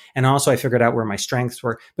time. And also I figured out where my strengths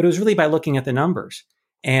were. But it was really by looking at the numbers.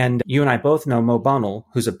 And you and I both know Mo Bunnell,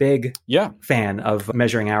 who's a big fan of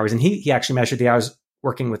measuring hours. And he actually measured the hours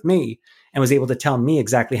working with me and was able to tell me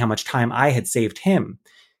exactly how much time I had saved him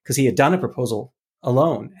because he had done a proposal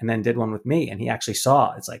alone and then did one with me. And he actually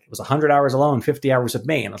saw it was 100 hours alone, 50 hours with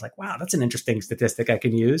me. And I was like, wow, that's an interesting statistic I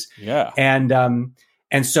can use. Yeah.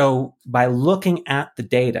 And so by looking at the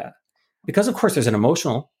data, because of course there's an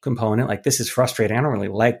emotional component, like this is frustrating. I don't really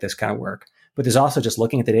like this kind of work. But there's also just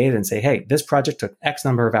looking at the data and say, hey, this project took X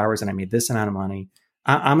number of hours and I made this amount of money.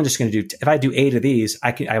 I'm just going to do, if I do 8 of these,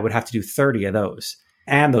 I would have to do 30 of those.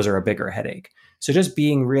 And those are a bigger headache. So just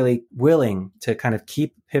being really willing to kind of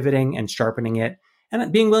keep pivoting and sharpening it,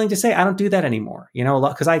 and being willing to say, I don't do that anymore.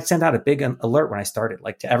 Because I sent out a big alert when I started,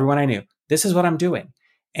 like to everyone I knew, this is what I'm doing.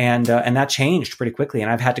 And that changed pretty quickly.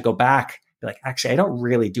 And I've had to go back, be like, actually, I don't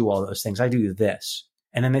really do all those things. I do this.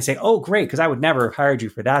 And then they say, oh, great, because I would never have hired you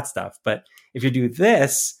for that stuff. But if you do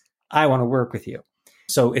this, I want to work with you.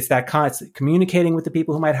 So it's that constant communicating with the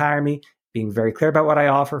people who might hire me, being very clear about what I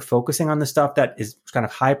offer, focusing on the stuff that is kind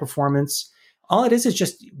of high performance. All it is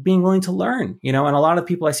just being willing to learn, and a lot of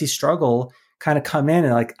people I see struggle kind of come in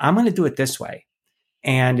and like, I'm going to do it this way.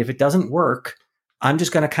 And if it doesn't work, I'm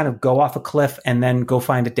just going to kind of go off a cliff and then go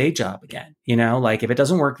find a day job again. Like if it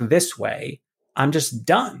doesn't work this way, I'm just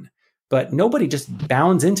done. But nobody just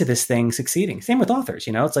bounds into this thing succeeding. Same with authors,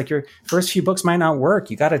 it's like your first few books might not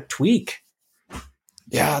work. You got to tweak.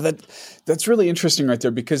 Yeah, that's really interesting right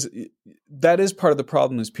there, because that is part of the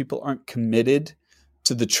problem is people aren't committed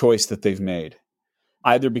to the choice that they've made,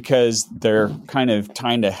 either because they're kind of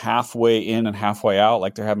halfway in and halfway out,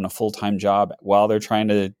 like they're having a full-time job while they're trying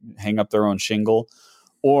to hang up their own shingle.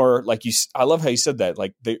 Or like I love how you said that,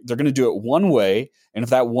 like they're going to do it one way. And if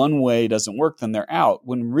that one way doesn't work, then they're out.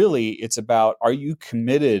 When really it's about, are you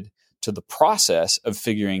committed to the process of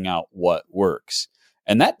figuring out what works?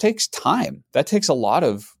 And that takes time. That takes a lot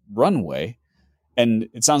of runway. And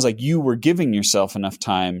it sounds like you were giving yourself enough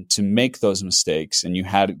time to make those mistakes, and you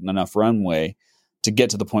had enough runway to get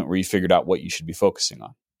to the point where you figured out what you should be focusing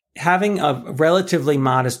on. Having a relatively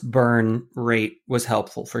modest burn rate was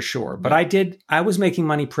helpful for sure. But I was making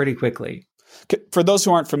money pretty quickly. For those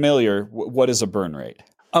who aren't familiar, what is a burn rate?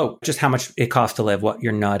 Oh, just how much it costs to live, what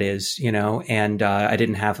your nut is, and I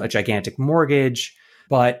didn't have a gigantic mortgage,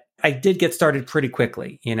 but I did get started pretty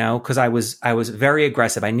quickly, because I was very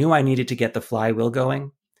aggressive. I knew I needed to get the flywheel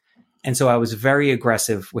going. And so I was very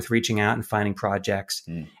aggressive with reaching out and finding projects.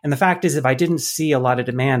 And the fact is, if I didn't see a lot of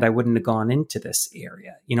demand, I wouldn't have gone into this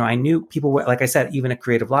area. I knew people, like I said, even at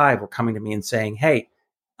Creative Live were coming to me and saying, hey,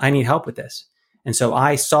 I need help with this. And so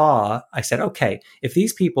I said, okay, if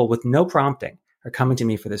these people with no prompting are coming to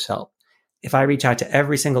me for this help, if I reach out to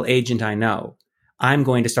every single agent I know, I'm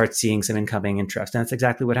going to start seeing some incoming interest. And that's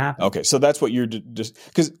exactly what happened. Okay. So that's what you're just,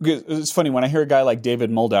 because it's funny when I hear a guy like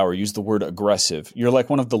David Moldawer use the word aggressive, you're like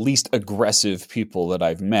one of the least aggressive people that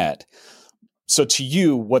I've met. So to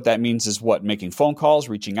you, what that means is what? Making phone calls,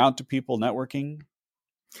 reaching out to people, networking?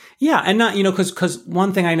 Yeah. And not, because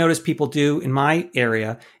one thing I notice people do in my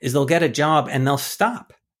area is they'll get a job and they'll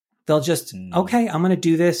stop. They'll just, okay, I'm going to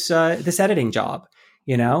do this editing job,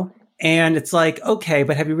 And it's like, okay,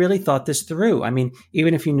 but have you really thought this through? I mean,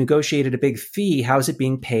 even if you negotiated a big fee, how is it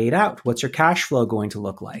being paid out? What's your cash flow going to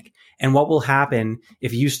look like? And what will happen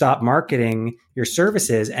if you stop marketing your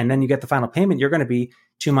services and then you get the final payment? You're going to be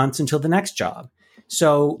 2 months until the next job.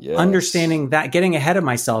 So understanding that, getting ahead of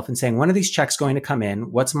myself and saying, when are these checks going to come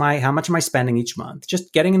in? How much am I spending each month?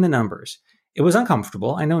 Just getting in the numbers. It was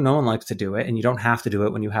uncomfortable. I know no one likes to do it, and you don't have to do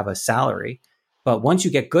it when you have a salary. But once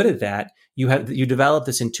you get good at that, you develop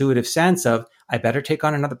this intuitive sense of, I better take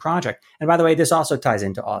on another project. And by the way, this also ties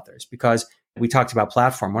into authors, because we talked about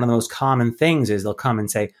platform. One of the most common things is they'll come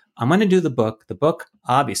and say, I'm going to do the book. The book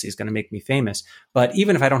obviously is going to make me famous. But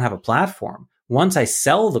even if I don't have a platform, once I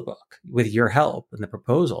sell the book with your help and the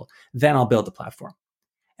proposal, then I'll build the platform.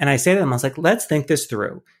 And I say to them, I was like, let's think this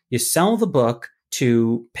through. You sell the book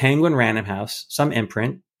to Penguin Random House, some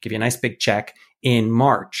imprint, give you a nice big check in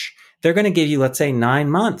March. They're going to give you, let's say, 9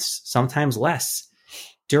 months, sometimes less.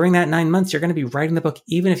 During that 9 months, you're going to be writing the book.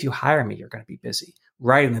 Even if you hire me, you're going to be busy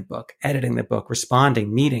writing the book, editing the book,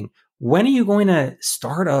 responding, meeting. When are you going to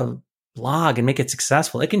start a blog and make it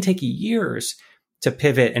successful? It can take you years to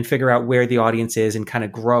pivot and figure out where the audience is and kind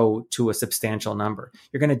of grow to a substantial number.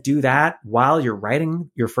 You're going to do that while you're writing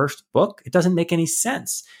your first book. It doesn't make any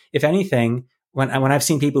sense. If anything, when I've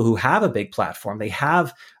seen people who have a big platform, they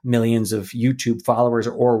have millions of YouTube followers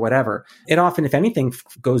or whatever, it often, if anything,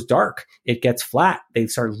 goes dark. It gets flat. They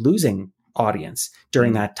start losing audience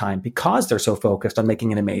during that time because they're so focused on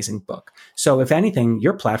making an amazing book. So if anything,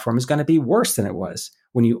 your platform is going to be worse than it was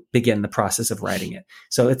when you begin the process of writing it.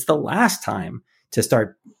 So it's the last time to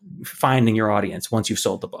start finding your audience once you've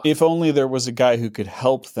sold the book. If only there was a guy who could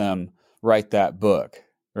help them write that book,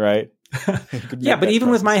 right? Yeah, but even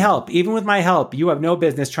with my help, you have no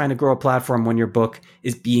business trying to grow a platform when your book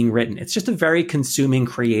is being written. It's just a very consuming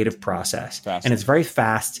creative process. And it's very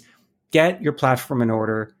fast. Get your platform in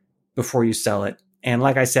order before you sell it. And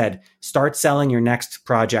like I said, start selling your next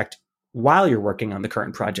project while you're working on the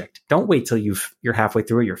current project. Don't wait till you're halfway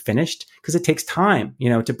through or you're finished, because it takes time,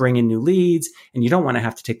 to bring in new leads, and you don't want to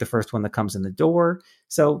have to take the first one that comes in the door.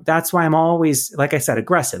 So that's why I'm always, like I said,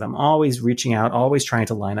 aggressive. I'm always reaching out, always trying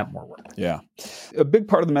to line up more work. Yeah. A big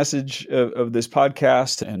part of the message of this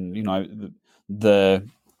podcast, and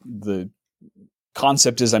the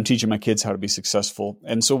concept is I'm teaching my kids how to be successful.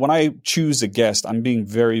 And so when I choose a guest, I'm being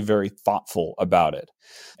very, very thoughtful about it.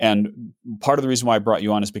 And part of the reason why I brought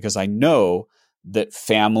you on is because I know that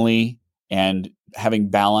family and having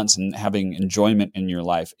balance and having enjoyment in your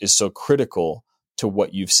life is so critical to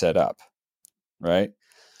what you've set up, right?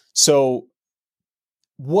 So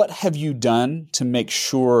what have you done to make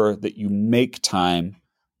sure that you make time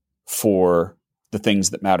for the things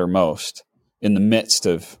that matter most in the midst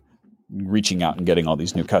of reaching out and getting all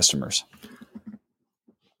these new customers?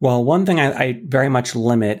 Well, one thing I very much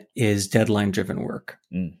limit is deadline-driven work,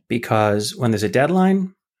 because when there's a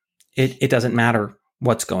deadline, it doesn't matter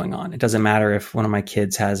what's going on. It doesn't matter if one of my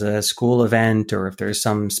kids has a school event or if there's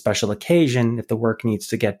some special occasion, if the work needs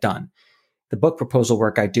to get done. The book proposal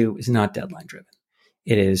work I do is not deadline-driven.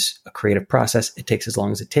 It is a creative process. It takes as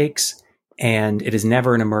long as it takes, and it is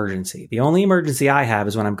never an emergency. The only emergency I have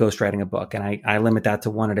is when I'm ghostwriting a book, and I limit that to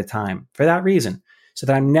one at a time for that reason, so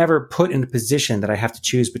that I'm never put in a position that I have to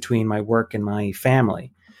choose between my work and my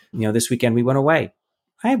family. This weekend we went away.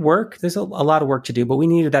 I had work. There's a lot of work to do, but we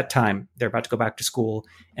needed that time. They're about to go back to school,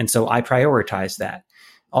 and so I prioritized that.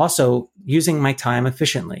 Also, using my time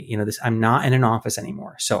efficiently. I'm not in an office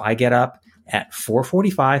anymore, so I get up at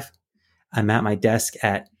 4:45. I'm at my desk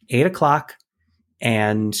at 8 o'clock,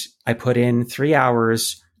 and I put in 3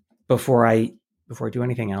 hours before I do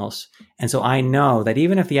anything else. And so I know that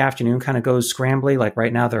even if the afternoon kind of goes scrambly, like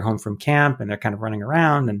right now they're home from camp and they're kind of running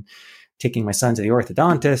around and taking my son to the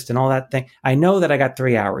orthodontist and all that thing, I know that I got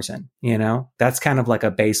 3 hours in, that's kind of like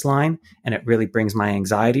a baseline, and it really brings my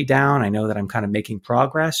anxiety down. I know that I'm kind of making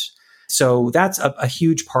progress. So that's a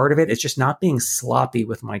huge part of it. It's just not being sloppy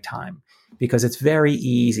with my time, because it's very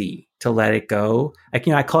easy to let it go. Like,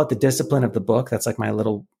 I call it the discipline of the book. That's like my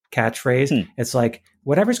little catchphrase. It's like,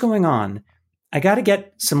 whatever's going on, I got to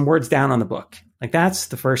get some words down on the book. Like, that's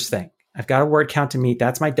the first thing. I've got a word count to meet.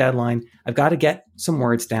 That's my deadline. I've got to get some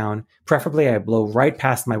words down. Preferably I blow right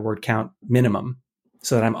past my word count minimum,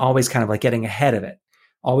 so that I'm always kind of like getting ahead of it,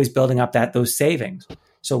 always building up those savings.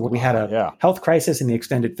 So when we had a health crisis in the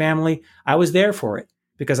extended family, I was there for it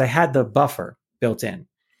because I had the buffer built in.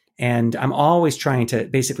 And I'm always trying to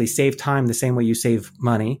basically save time the same way you save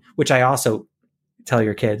money, which I also tell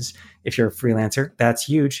your kids, if you're a freelancer, that's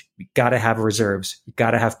huge. You got to have reserves. You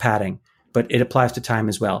got to have padding, but it applies to time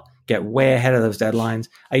as well. Get way ahead of those deadlines.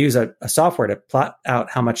 I use a software to plot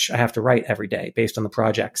out how much I have to write every day based on the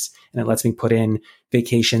projects. And it lets me put in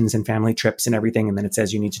vacations and family trips and everything. And then it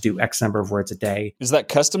says you need to do X number of words a day. Is that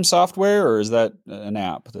custom software or is that an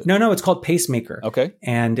app? No, it's called Pacemaker. Okay.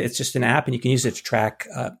 And it's just an app, and you can use it to track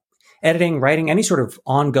editing, writing, any sort of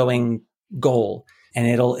ongoing goal. And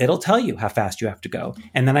it'll tell you how fast you have to go.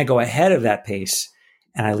 And then I go ahead of that pace,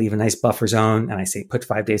 and I leave a nice buffer zone, and I say put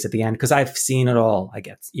 5 days at the end, because I've seen it all.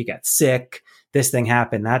 You get sick, this thing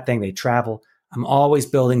happened, that thing, they travel. I'm always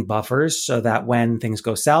building buffers so that when things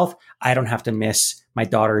go south, I don't have to miss my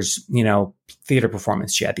daughter's, theater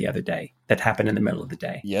performance she had the other day that happened in the middle of the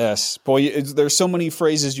day. Yes. Boy, there's so many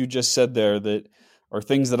phrases you just said there that are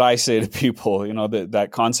things that I say to people,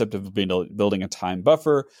 that concept of building a time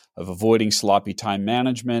buffer, of avoiding sloppy time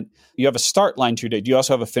management. You have a start line to your day. Do you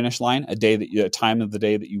also have a finish line, a time of the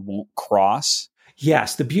day that you won't cross?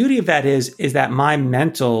 Yes. The beauty of that is that my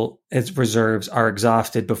mental reserves are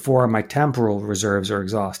exhausted before my temporal reserves are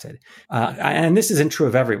exhausted. And this isn't true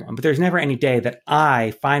of everyone, but there's never any day that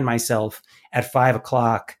I find myself at 5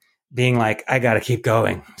 o'clock being like, I got to keep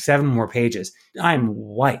going, 7 more pages. I'm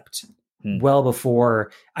wiped well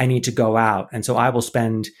before I need to go out. And so I will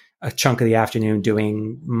spend a chunk of the afternoon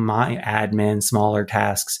doing my admin, smaller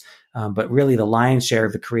tasks. But really the lion's share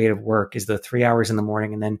of the creative work is the 3 hours in the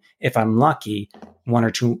morning. And then if I'm lucky, 1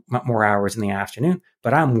 or 2 more hours in the afternoon,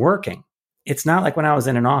 but I'm working. It's not like when I was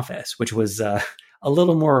in an office, which was a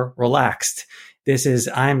little more relaxed.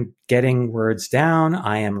 I'm getting words down.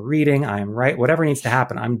 I am reading. I am writing. Whatever needs to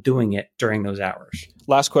happen, I'm doing it during those hours.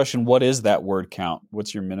 Last question. What is that word count?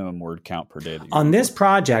 What's your minimum word count per day? On this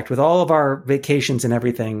project, with all of our vacations and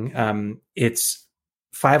everything, it's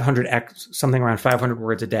 500, something around 500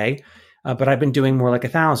 words a day. But I've been doing more like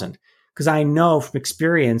 1,000, because I know from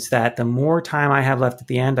experience that the more time I have left at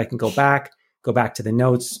the end, I can go back to the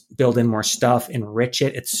notes, build in more stuff, enrich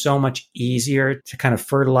it. It's so much easier to kind of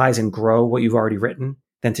fertilize and grow what you've already written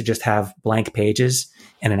than to just have blank pages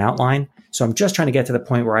and an outline. So I'm just trying to get to the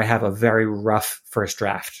point where I have a very rough first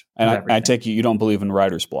draft. And I take it you don't believe in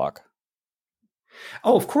writer's block.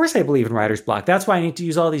 Oh, of course I believe in writer's block. That's why I need to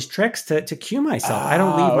use all these tricks to cue myself. I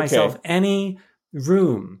don't leave myself any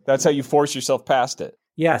room. That's how you force yourself past it.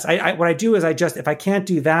 Yes. What I do is if I can't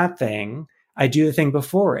do that thing, I do the thing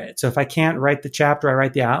before it. So if I can't write the chapter, I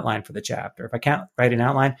write the outline for the chapter. If I can't write an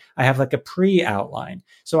outline, I have like a pre-outline.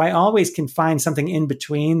 So I always can find something in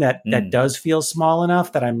between that does feel small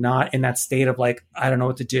enough that I'm not in that state of like, I don't know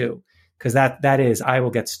what to do. Because I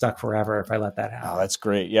will get stuck forever if I let that happen. Oh, that's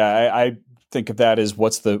great. Yeah, I think of that as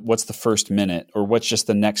what's the first minute, or what's just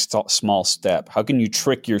the next small step? How can you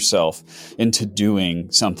trick yourself into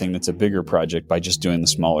doing something that's a bigger project by just doing the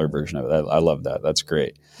smaller version of it? I love that. That's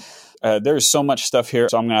great. There's so much stuff here.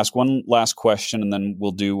 So I'm going to ask one last question, and then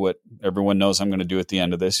we'll do what everyone knows I'm going to do at the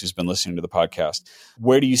end of this who's been listening to the podcast.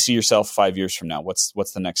 Where do you see yourself 5 years from now? What's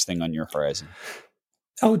the next thing on your horizon?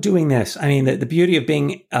 Oh, doing this. I mean, the beauty of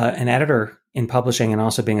being an editor in publishing and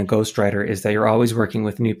also being a ghostwriter is that you're always working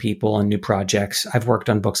with new people and new projects. I've worked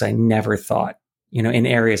on books I never thought, in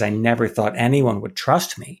areas I never thought anyone would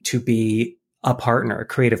trust me to be a partner, a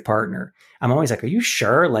creative partner. I'm always like, are you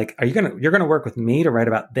sure? Like, you're going to work with me to write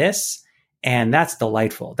about this? And that's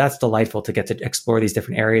delightful. That's delightful to get to explore these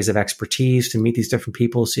different areas of expertise, to meet these different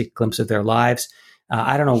people, see a glimpse of their lives.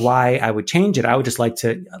 I don't know why I would change it. I would just like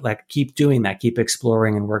to keep doing that, keep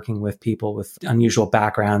exploring and working with people with unusual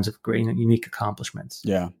backgrounds of great, unique accomplishments.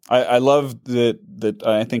 Yeah. I love that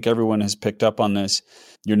I think everyone has picked up on this,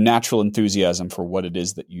 your natural enthusiasm for what it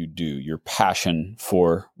is that you do, your passion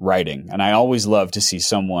for writing. And I always love to see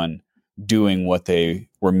someone doing what they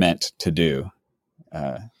were meant to do.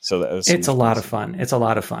 It's a lot of fun. It's a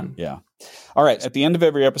lot of fun. Yeah. All right. At the end of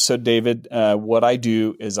every episode, David, what I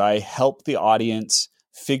do is I help the audience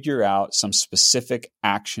figure out some specific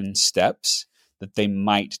action steps that they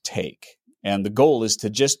might take. And the goal is to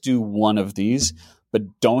just do one of these,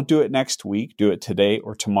 but don't do it next week. Do it today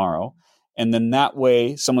or tomorrow. And then that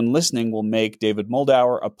way, someone listening will make David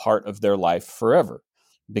Moldawer a part of their life forever,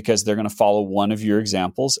 because they're going to follow one of your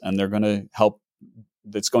examples, and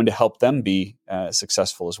that's going to help them be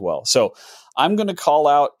successful as well. So I'm going to call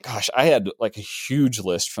out, I had like a huge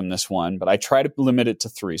list from this one, but I try to limit it to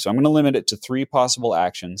 3. So I'm going to limit it to 3 possible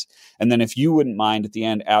actions. And then if you wouldn't mind at the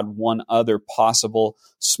end, add one other possible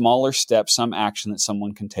smaller step, some action that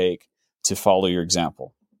someone can take to follow your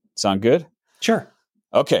example. Sound good? Sure.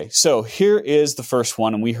 Okay. So here is the first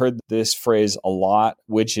one. And we heard this phrase a lot,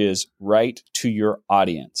 which is write to your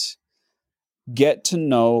audience. Get to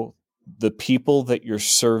know the people that you're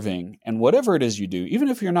serving, and whatever it is you do, even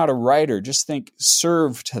if you're not a writer, just think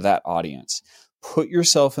serve to that audience. Put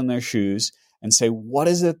yourself in their shoes and say, what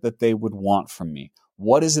is it that they would want from me?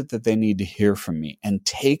 What is it that they need to hear from me? And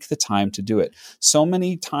take the time to do it. So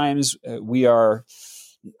many times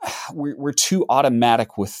we're too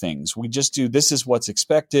automatic with things. We just do, this is what's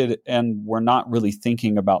expected, and we're not really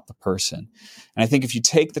thinking about the person. And I think if you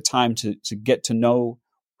take the time to get to know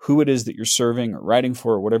who it is that you're serving or writing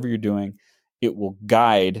for or whatever you're doing, it will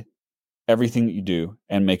guide everything that you do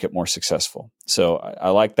and make it more successful. So I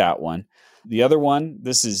like that one. The other one,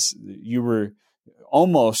 you were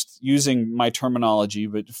almost using my terminology,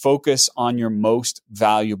 but focus on your most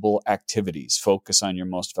valuable activities. Focus on your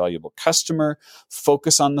most valuable customer.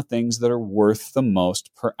 Focus on the things that are worth the most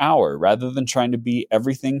per hour, rather than trying to be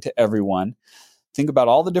everything to everyone. Think about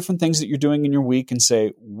all the different things that you're doing in your week and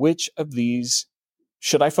say, which of these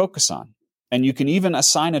should I focus on? And you can even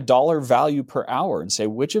assign a dollar value per hour and say,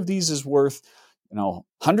 which of these is worth,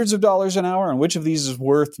 hundreds of dollars an hour, and which of these is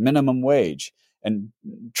worth minimum wage? And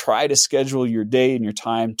try to schedule your day and your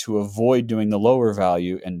time to avoid doing the lower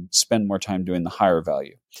value and spend more time doing the higher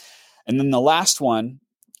value. And then the last one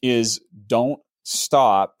is don't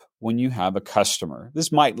stop when you have a customer.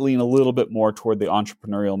 This might lean a little bit more toward the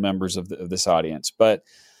entrepreneurial members of this audience, but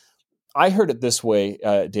I heard it this way,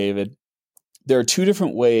 David. There are 2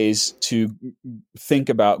 different ways to think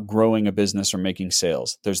about growing a business or making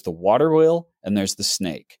sales. There's the water wheel and there's the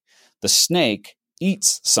snake. The snake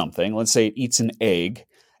eats something, let's say it eats an egg,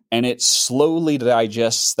 and it slowly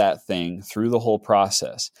digests that thing through the whole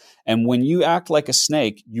process. And when you act like a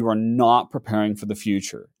snake, you are not preparing for the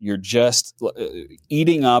future. You're just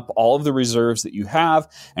eating up all of the reserves that you have,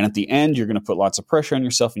 and at the end, you're going to put lots of pressure on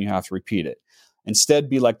yourself and you have to repeat it.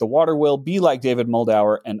 Instead, be like the water wheel, be like David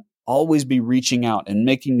Moldawer, and always be reaching out and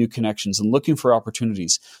making new connections and looking for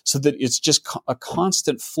opportunities, so that it's just a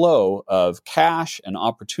constant flow of cash and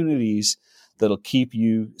opportunities that'll keep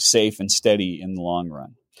you safe and steady in the long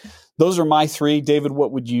run. Those are my 3. David,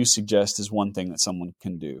 what would you suggest is one thing that someone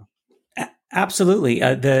can do? Absolutely.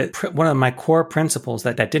 One of my core principles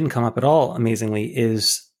that didn't come up at all, amazingly,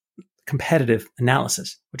 is competitive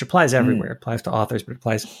analysis, which applies everywhere. It applies to authors, but it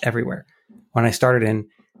applies everywhere. When I started in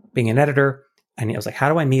being an editor, and I was like, how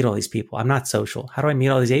do I meet all these people? I'm not social. How do I meet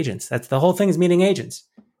all these agents? That's the whole thing, is meeting agents.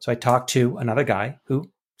 So I talked to another guy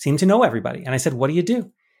who seemed to know everybody. And I said, what do you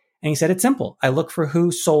do? And he said, it's simple. I look for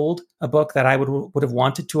who sold a book that I would have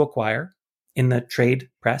wanted to acquire in the trade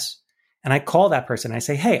press. And I call that person. I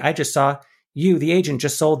say, hey, I just saw you, the agent,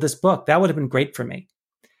 just sold this book. That would have been great for me.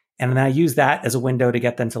 And then I use that as a window to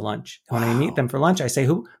get them to lunch. And when I meet them for lunch, I say,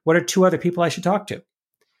 what are 2 other people I should talk to?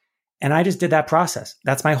 And I just did that process.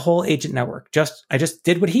 That's my whole agent network. I just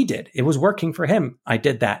did what he did. It was working for him. I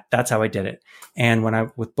did that. That's how I did it. And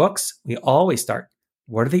with books, we always start,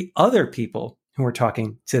 what are the other people who are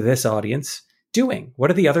talking to this audience doing? What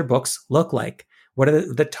do the other books look like? What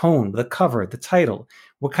are the tone, the cover, the title?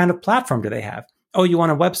 What kind of platform do they have? Oh, you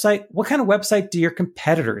want a website? What kind of website do your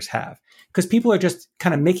competitors have? Because people are just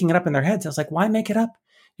kind of making it up in their heads. I was like, why make it up?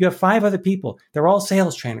 You have 5 other people. They're all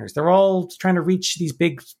sales trainers. They're all trying to reach these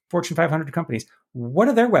big Fortune 500 companies. What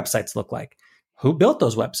do their websites look like? Who built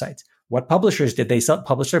those websites? What publishers did they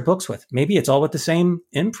publish their books with? Maybe it's all with the same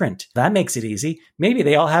imprint. That makes it easy. Maybe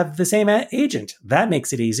they all have the same agent. That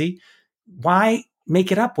makes it easy. Why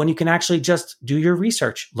make it up when you can actually just do your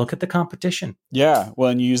research? Look at the competition. Yeah. Well,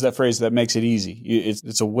 and you use that phrase, that makes it easy.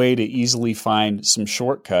 It's a way to easily find some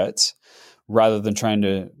shortcuts rather than trying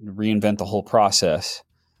to reinvent the whole process.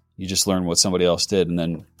 You just learn what somebody else did and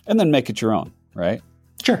then make it your own, right?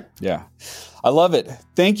 Sure. Yeah. I love it.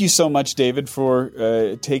 Thank you so much, David,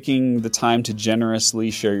 for taking the time to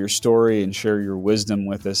generously share your story and share your wisdom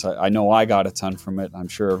with us. I know I got a ton from it. I'm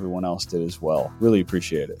sure everyone else did as well. Really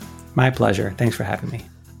appreciate it. My pleasure. Thanks for having me.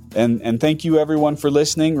 And thank you, everyone, for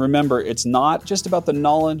listening. Remember, it's not just about the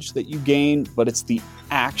knowledge that you gain, but it's the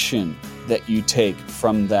action that you take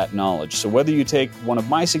from that knowledge. So whether you take one of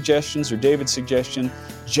my suggestions or David's suggestion,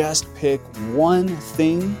 just pick one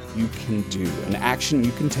thing you can do, an action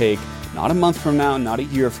you can take, not a month from now, not a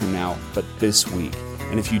year from now, but this week.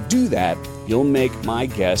 And if you do that, you'll make my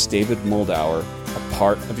guest, David Moldawer, a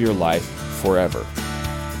part of your life forever.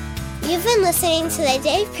 You've been listening to the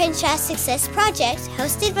Dave Crenshaw Success Project,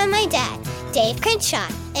 hosted by my dad, Dave Crenshaw,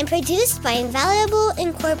 and produced by Invaluable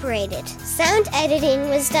Incorporated. Sound editing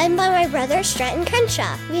was done by my brother, Stratton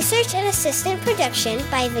Crenshaw. Research and assistant production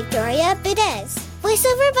by Victoria Bedez.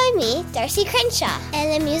 Voiceover by me, Darcy Crenshaw.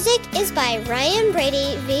 And the music is by Ryan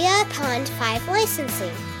Brady via Pond 5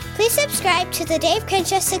 licensing. Please subscribe to the Dave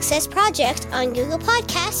Crenshaw Success Project on Google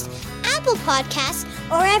Podcasts, Apple Podcasts,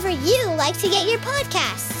 or wherever you like to get your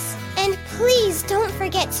podcasts. And please don't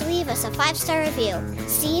forget to leave us a 5-star review.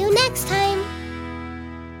 See you next time.